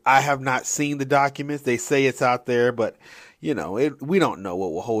because I have not seen the documents. They say it's out there, but we don't know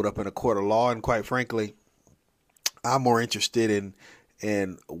what will hold up in a court of law. And quite frankly, I'm more interested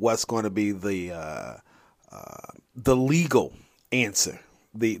in what's going to be the legal answer,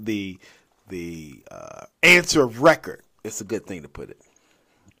 the answer of record. It's a good thing to put it.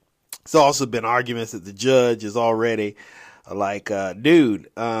 It's also been arguments that the judge is already like, dude,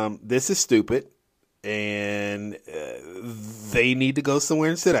 this is stupid, and they need to go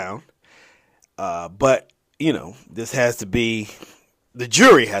somewhere and sit down. But this has to be, the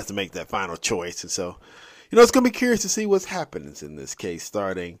jury has to make that final choice, and so. It's going to be curious to see what's happening in this case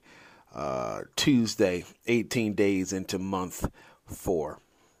starting Tuesday, 18 days into month 4.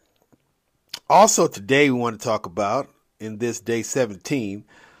 Also today we want to talk about, in this day 17,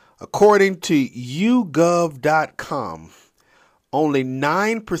 according to YouGov.com, only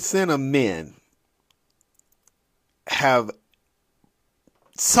 9% of men have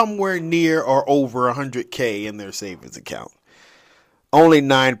somewhere near or over 100K in their savings account. Only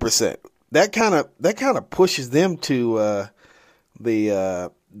 9%. That kind of pushes them to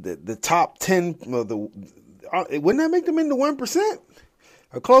the top 10 of the. Wouldn't that make them into 1%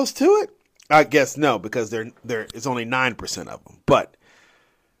 or close to it? I guess no, because there is only 9% of them. But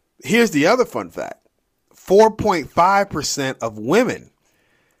here's the other fun fact: 4.5% of women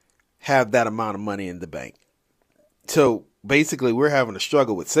have that amount of money in the bank. So basically, we're having a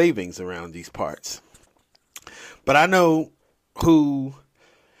struggle with savings around these parts. But I know who,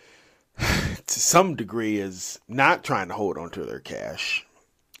 to some degree, is not trying to hold on to their cash.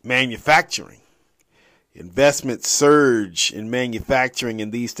 Manufacturing. Investments surge in manufacturing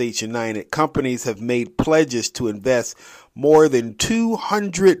in these states united. Companies have made pledges to invest more than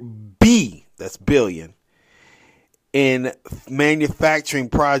 $200 that's billion, in manufacturing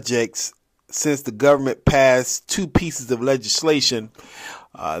projects since the government passed 2 pieces of legislation,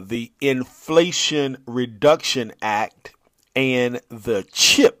 the Inflation Reduction Act and the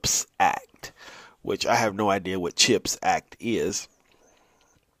CHIPS Act, which I have no idea what CHIPS Act is.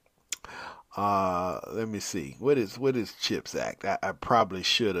 Let me see. What is CHIPS Act? I probably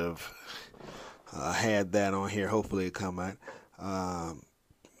should have had that on here. Hopefully it come out.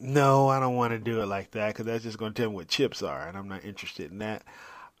 No, I don't want to do it like that, because that's just going to tell me what chips are, and I'm not interested in that.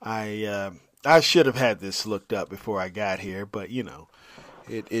 I should have had this looked up before I got here, but I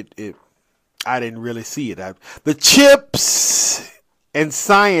didn't really see it. The CHIPS and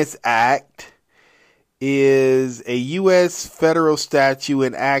Science Act is a U.S. federal statute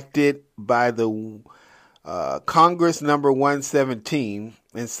enacted by the Congress number 117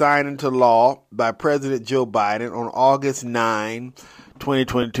 and signed into law by President Joe Biden on August 9,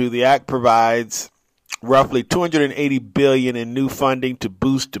 2022. The act provides roughly $280 billion in new funding to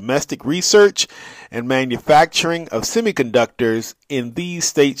boost domestic research and manufacturing of semiconductors in these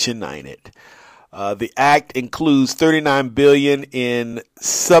states united. The act includes $39 billion in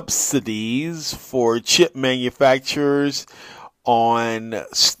subsidies for chip manufacturers on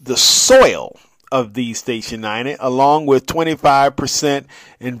the soil of these states united, along with 25%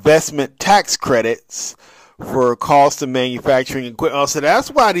 investment tax credits for cost of manufacturing equipment. So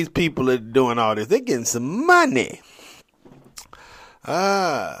that's why these people are doing all this. They're getting some money.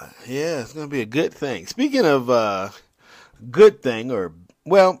 Yeah, it's going to be a good thing. Speaking of good thing,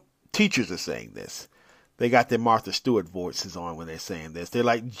 teachers are saying this. They got their Martha Stewart voices on when they're saying this. They're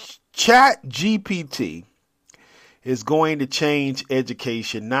like, Chat GPT is going to change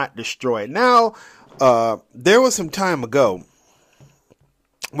education, not destroy it. Now, there was some time ago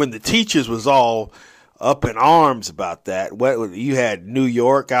when the teachers was all up in arms about that. You had New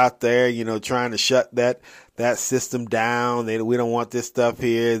York out there, trying to shut that system down. We don't want this stuff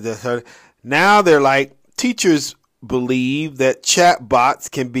here. Now they're like, teachers believe that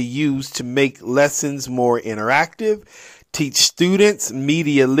chatbots can be used to make lessons more interactive, teach students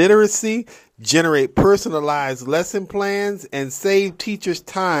media literacy, generate personalized lesson plans, and save teachers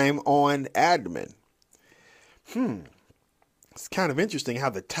time on admin. It's kind of interesting how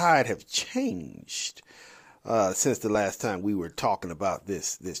the tide have changed since the last time we were talking about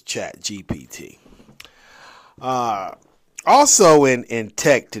this Chat GPT. Also in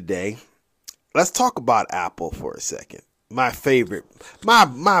tech today, let's talk about Apple for a second. My favorite,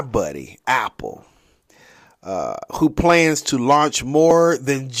 my buddy, Apple, who plans to launch more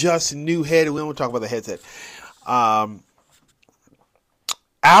than just new headset. We don't talk about the headset.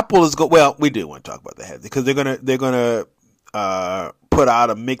 Apple is we do want to talk about the headset because they're gonna put out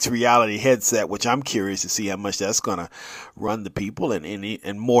a mixed reality headset, which I'm curious to see how much that's gonna run the people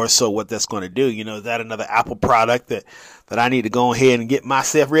and more so what that's gonna do. Is that another Apple product that I need to go ahead and get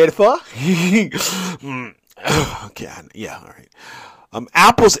myself ready for? Okay, yeah, all right.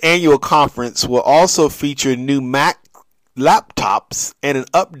 Apple's annual conference will also feature new Mac laptops and an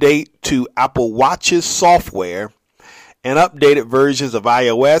update to Apple Watch's software and updated versions of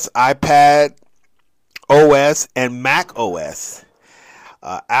iOS, iPad OS, and Mac OS.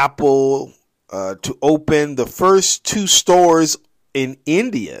 Apple to open the first 2 stores in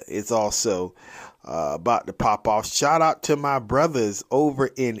India is also about to pop off. Shout out to my brothers over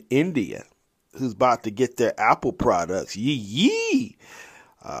in India who's about to get their Apple products. Yee.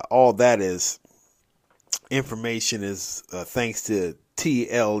 All that is information is thanks to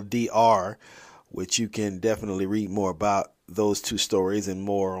TLDR, which you can definitely read more about those 2 stories and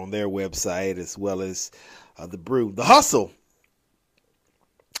more on their website, as well as The Brew. The Hustle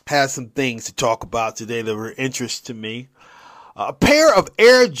has some things to talk about today that were of interest to me. A pair of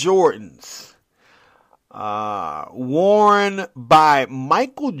Air Jordans worn by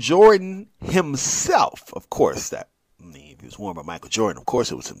Michael Jordan himself. Of course, if it was worn by Michael Jordan, of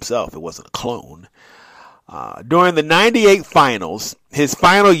course it was himself. It wasn't a clone. During the 98 finals, his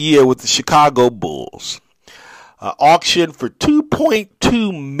final year with the Chicago Bulls, auctioned for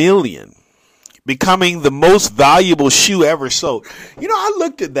 $2.2 million, becoming the most valuable shoe ever sold. I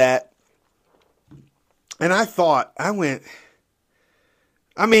looked at that and I thought,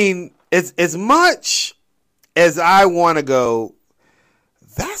 as much as I want to go,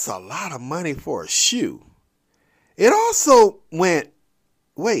 that's a lot of money for a shoe. It also went,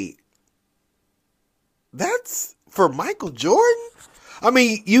 wait, that's for Michael Jordan?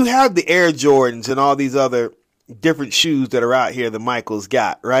 You have the Air Jordans and all these other different shoes that are out here that Michael's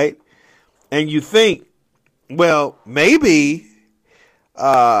got, right? And you think, well, maybe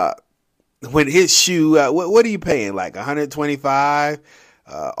when his shoe, what are you paying? Like $125,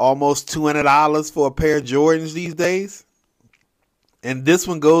 almost $200 for a pair of Jordans these days? And this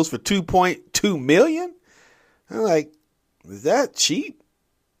one goes for $2.2 million? I'm like, is that cheap?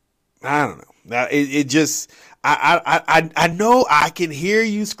 I don't know. Now it just, I know I can hear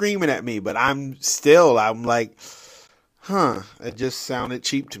you screaming at me, but I'm like, it just sounded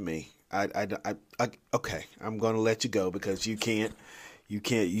cheap to me. Okay, I'm going to let you go because you can't,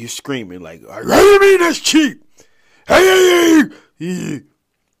 you're screaming like, what do you mean that's cheap? Hey.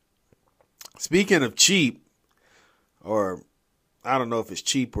 Speaking of cheap, or I don't know if it's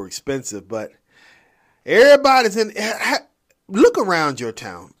cheap or expensive, but everybody's look around your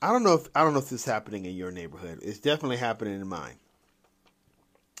town. I don't know if this is happening in your neighborhood. It's definitely happening in mine.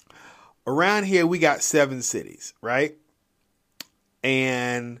 around here we got 7 cities, right?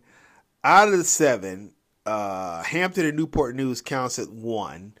 And out of the 7, Hampton and Newport News counts at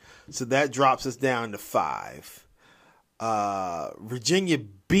 1, so that drops us down to 5. Virginia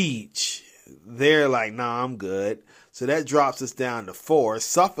Beach, they're like, nah, I'm good. So that drops us down to 4.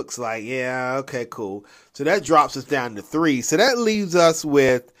 Suffolk's like, yeah, okay, cool. So that drops us down to 3. So that leaves us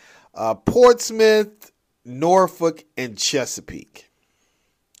with Portsmouth, Norfolk, and Chesapeake.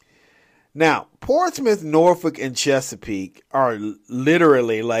 Now, Portsmouth, Norfolk, and Chesapeake are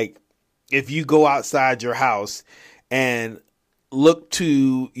literally like if you go outside your house and look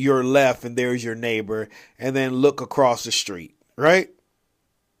to your left and there's your neighbor, and then look across the street, right?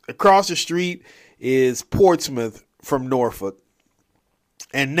 Across the street is Portsmouth from Norfolk,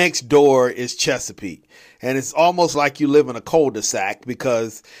 and next door is Chesapeake. And it's almost like you live in a cul-de-sac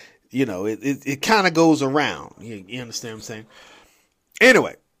because, you know, it kind of goes around. You understand what I'm saying?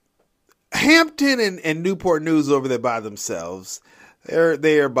 Anyway, Hampton and Newport News over there by themselves,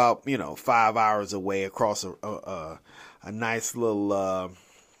 they're about, 5 hours away across a nice little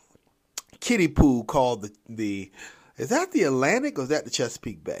kiddie pool called the is that the Atlantic or is that the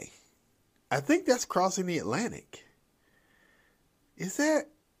Chesapeake Bay? I think that's crossing the Atlantic. Is that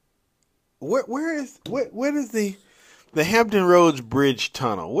where is the Hampton Roads Bridge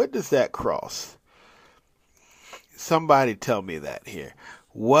Tunnel? What does that cross? Somebody tell me that here.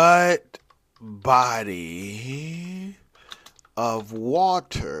 What body of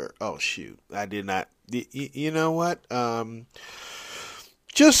water? Oh shoot, I did not. You know what? Oh,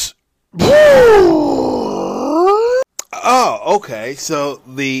 okay. So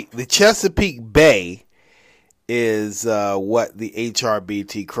the Chesapeake Bay is what the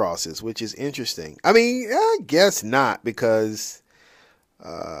HRBT crosses, which is interesting. I mean, I guess not, because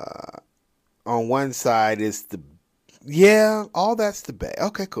on one side is all that's the bay.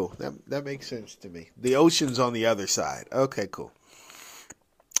 Okay, cool. That makes sense to me. The ocean's on the other side. Okay, cool.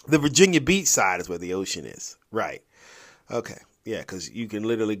 The Virginia Beach side is where the ocean is. Right. Okay. Yeah, because you can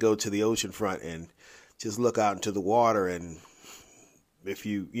literally go to the ocean front and just look out into the water, and if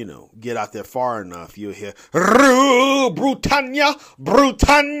you get out there far enough, you'll hear, Britannia,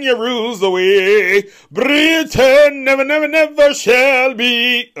 Britannia rules the way. Britain never, never, never shall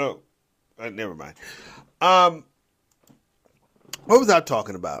be. Oh, never mind. What was I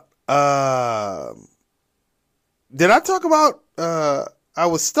talking about? Did I talk about, I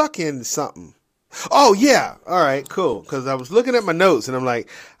was stuck in something. Oh, yeah. All right, cool. Because I was looking at my notes and I'm like,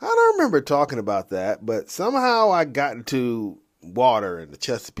 I don't remember talking about that, but somehow I got into water in the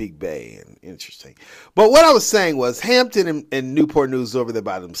Chesapeake Bay, and interesting. But what I was saying was Hampton and Newport News over there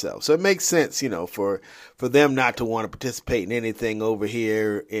by themselves. So it makes sense, for them not to want to participate in anything over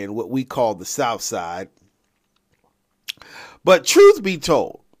here in what we call the South Side. But truth be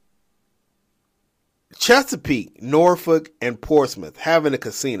told, Chesapeake, Norfolk, and Portsmouth having a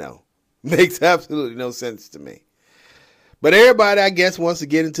casino makes absolutely no sense to me. But everybody, I guess, wants to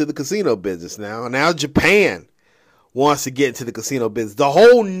get into the casino business now. Now Japan wants to get into the casino business. The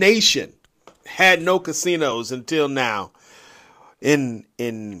whole nation had no casinos until now. In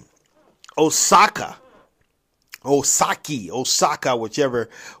Osaka, whichever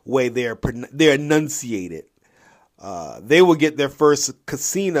way they're enunciated, they will get their first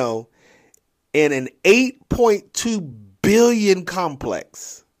casino in an $8.2 billion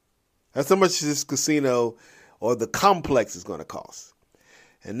complex. That's how much this casino or the complex is going to cost.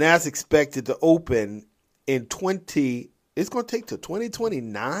 And that's expected to open in it's going to take till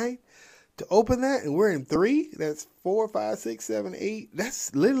 2029 to open that. And we're in 3. That's 4, 5, 6, 7, 8.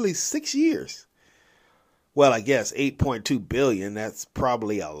 That's literally 6 years. Well, I guess 8.2 billion. That's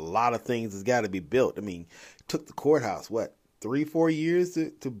probably a lot of things that's got to be built. I mean, it took the courthouse, 3, 4 years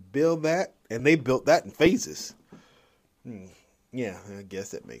to build that? And they built that in phases. Yeah, I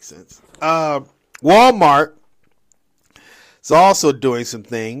guess that makes sense. Walmart is also doing some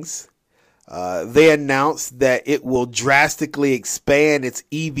things. They announced that it will drastically expand its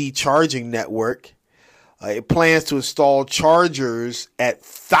EV charging network. It plans to install chargers at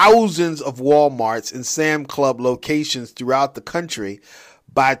thousands of Walmarts and Sam Club locations throughout the country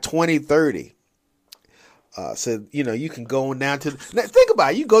by 2030. So, you can go down to... Now, think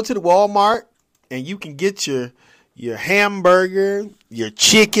about it. You go to the Walmart and you can get your hamburger, your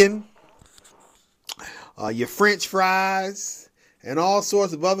chicken, your French fries, and all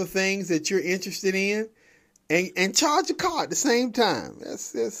sorts of other things that you're interested in, and charge a car at the same time.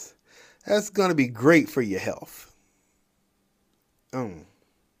 That's going to be great for your health.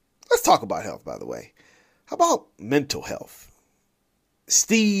 Let's talk about health, by the way. How about mental health?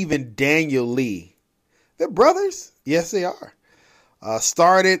 Steve and Daniel Lee, they're brothers. Yes, they are.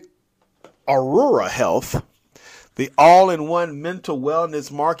 Started Aurora Health, the all-in-one mental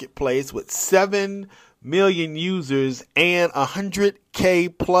wellness marketplace with 7 million users and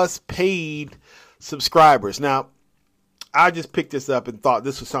 100K plus paid subscribers. Now, I just picked this up and thought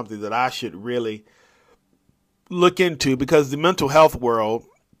this was something that I should really look into, because the mental health world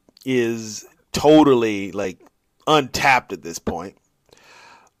is totally like untapped at this point.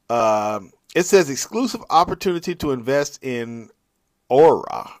 It says exclusive opportunity to invest in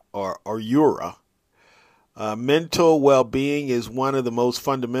Aura or Aura. Mental well-being is one of the most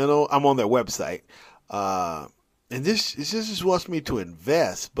fundamental. I'm on their website. And this just wants me to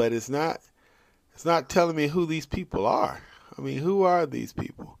invest, but it's not telling me who these people are. I mean, who are these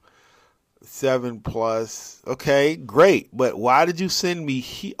people? 7+. Okay, great. But why did you send me?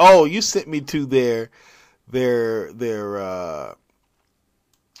 You sent me to their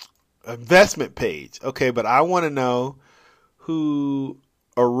investment page. Okay, but I want to know who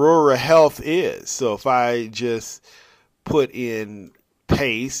Aurora Health is. So if I just put in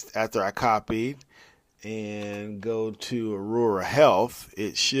paste after I copied and go to Aurora Health,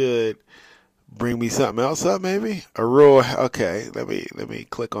 it should bring me something else up, maybe. Aurora. Okay, let me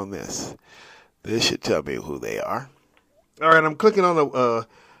click on this. This should tell me who they are. All right, I'm clicking on the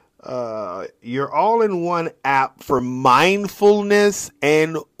your all-in-one app for mindfulness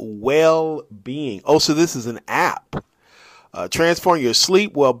and well-being. Oh, so this is an app. Transform your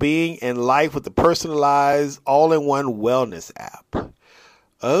sleep, well-being, and life with the personalized all-in-one wellness app.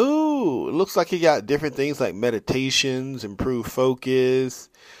 Oh, it looks like you got different things like meditations, improved focus.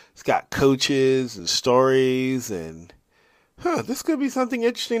 It's got coaches and stories, and this could be something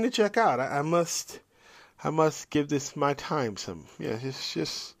interesting to check out. I must give this my time.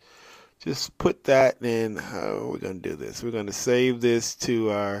 Just put that in. How are we gonna do this? We're gonna save this to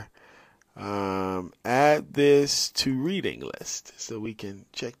our add this to reading list so we can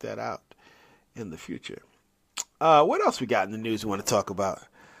check that out in the future. What else we got in the news we want to talk about?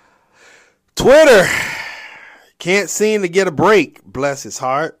 Twitter can't seem to get a break. Bless his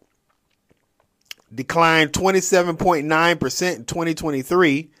heart. Declined 27.9% in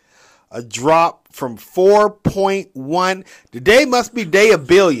 2023, a drop from 4.1. Today must be day of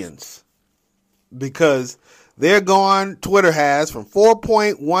billions, because they're gone. Twitter has from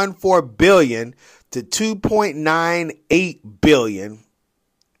 4.14 billion to 2.98 billion.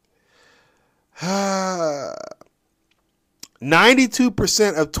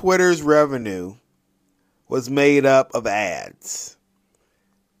 92% of Twitter's revenue was made up of ads.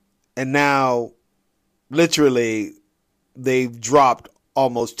 And now, literally, they've dropped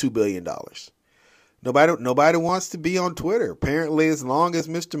almost $2 billion. Nobody wants to be on Twitter. Apparently, as long as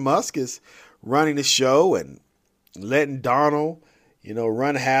Mr. Musk is running the show and letting Donald,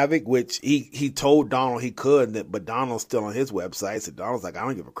 run havoc, which he told Donald he could, but Donald's still on his website. So Donald's like, I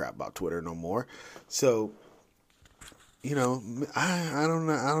don't give a crap about Twitter no more. So, I don't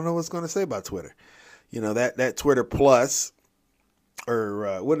know what's going to say about Twitter. That Twitter Plus,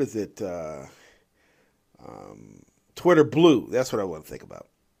 or what is it? Twitter Blue. That's what I want to think about.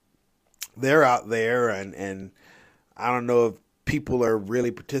 They're out there, and I don't know if people are really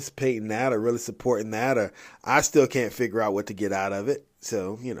participating in that or really supporting that, or I still can't figure out what to get out of it.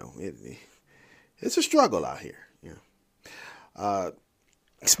 So, it's a struggle out here.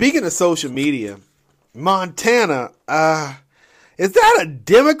 Speaking of social media, Montana, is that a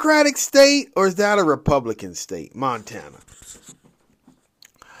Democratic state or is that a Republican state? Montana.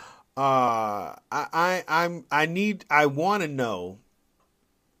 I want to know,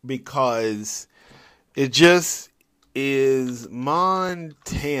 because it just is Montana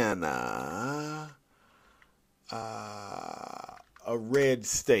a red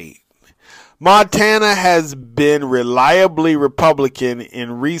state. Montana has been reliably Republican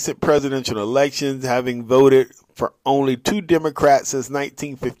in recent presidential elections, having voted for only 2 Democrats since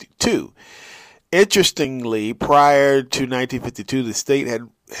 1952. Interestingly, prior to 1952, the state had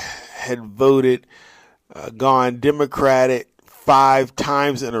gone Democratic 5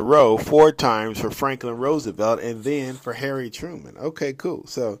 times in a row, 4 times for Franklin Roosevelt, and then for Harry Truman. Okay, cool.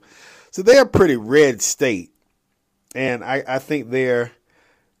 So they're a pretty red state, and I think they're.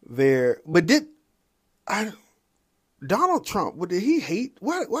 But Donald Trump? What did he hate?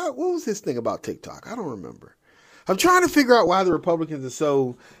 What was his thing about TikTok? I don't remember. I'm trying to figure out why the Republicans are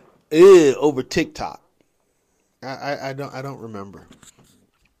so over TikTok. I don't remember.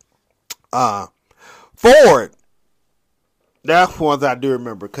 Ford. That's ones I do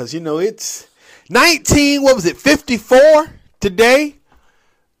remember, because it's 54 today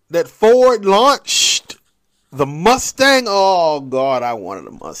that Ford launched the Mustang. Oh God, I wanted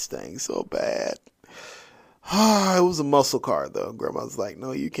a Mustang so bad. It was a muscle car, though. Grandma's like,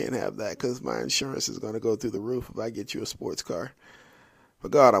 no, you can't have that because my insurance is going to go through the roof if I get you a sports car.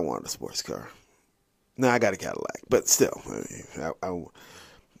 But God, I wanted a sports car. Now I got a Cadillac, but still,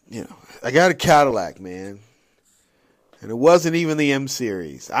 I got a Cadillac, man. And it wasn't even the M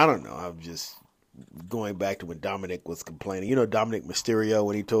series. I don't know. I'm just going back to when Dominic was complaining. You know, Dominic Mysterio,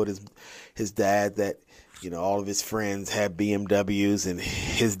 when he told his dad that, you know, all of his friends had BMWs and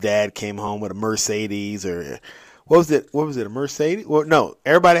his dad came home with a Mercedes, or what was it? A Mercedes? Well, no,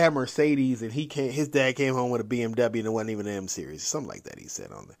 everybody had Mercedes and his dad came home with a BMW and it wasn't even an M series. Something like that he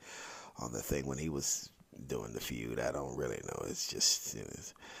said on the thing when he was doing the feud. I don't really know. It's just,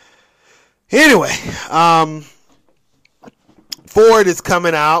 anyway, Ford is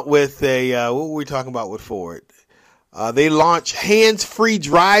coming out with what were we talking about with Ford? They launch hands-free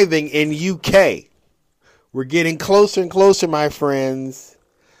driving in UK. We're getting closer and closer, my friends,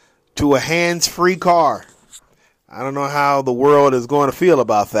 to a hands-free car. I don't know how the world is going to feel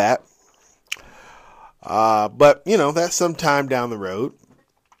about that. But, that's some time down the road.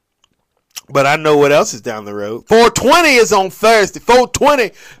 But I know what else is down the road. 420 is on Thursday.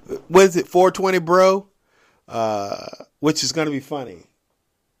 420. What is it? 420, bro? Which is going to be funny.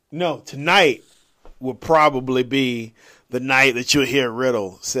 No, tonight will probably be the night that you'll hear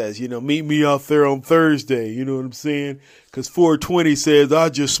Riddle says, meet me out there on Thursday. You know what I'm saying? Because 420 says, I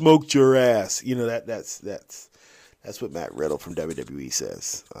just smoked your ass. That's what Matt Riddle from WWE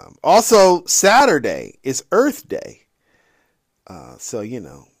says. Also, Saturday is Earth Day. So,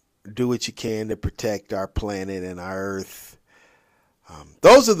 do what you can to protect our planet and our Earth.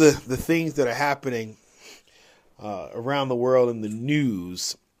 Those are the things that are happening around the world in the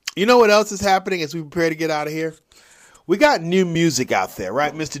news. You know what else is happening as we prepare to get out of here? We got new music out there,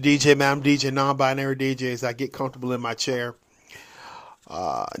 right, Mr. DJ, Madam DJ, non-binary DJ, as I get comfortable in my chair.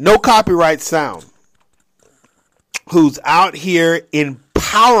 No Copyright Sound, who's out here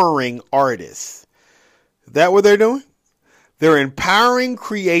empowering artists. Is that what they're doing? They're empowering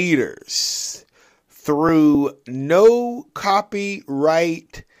creators through no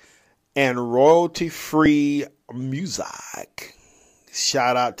copyright and royalty-free music.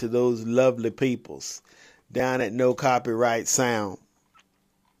 Shout out to those lovely peoples down at No Copyright Sound.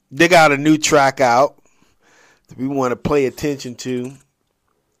 They got a new track out that we want to pay attention to.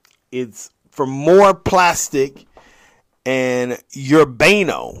 It's for More Plastic and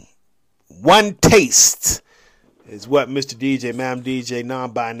Urbano. One Taste is what Mr. DJ, Madam DJ,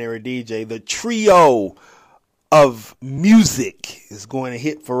 non-binary DJ, the trio of music is going to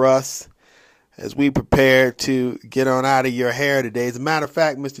hit for us as we prepare to get on out of your hair today. As a matter of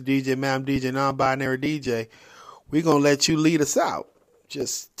fact, Mr. DJ, Madam DJ, non-binary DJ, we're going to let you lead us out.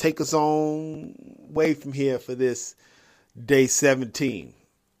 Just take us on way from here for this day 17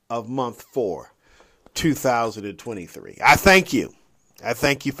 of month 4, 2023. I thank you. I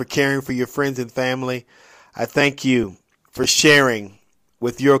thank you for caring for your friends and family. I thank you for sharing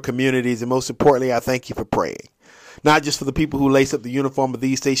with your communities. And most importantly, I thank you for praying. Not just for the people who lace up the uniform of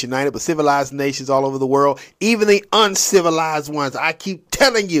these Station United, but civilized nations all over the world, even the uncivilized ones. I keep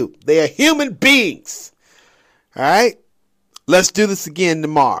telling you, they are human beings. All right? Let's do this again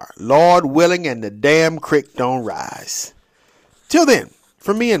tomorrow. Lord willing, and the damn creek don't rise. Till then,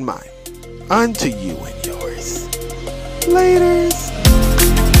 from me and mine, unto you and yours. Laters.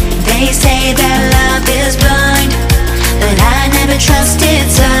 They say that love is blind, but I never trusted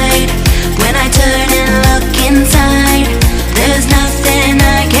sight. When I turn and look inside, there's nothing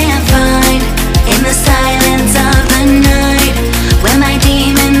I can't find. In the silence of the night, when my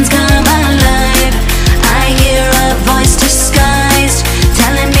demons come alive, I hear a voice disguised,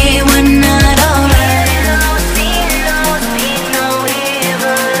 telling me we're not alright.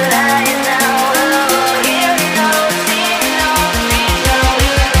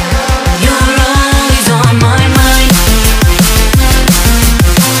 You're always on my mind.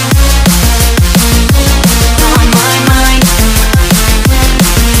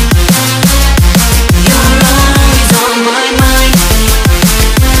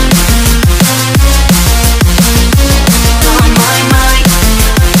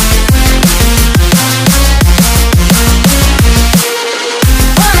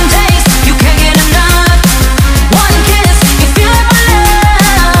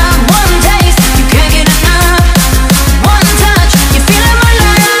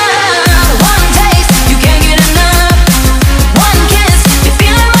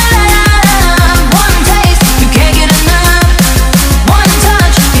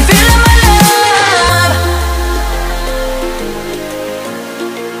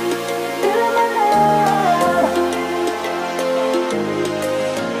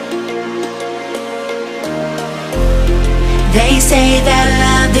 that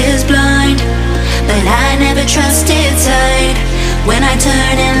love is blind, but I never trusted sight. When I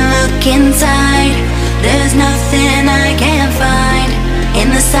turn and look inside, there's nothing I can't find. In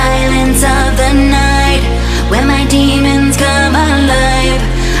the silence of the night, when my demons come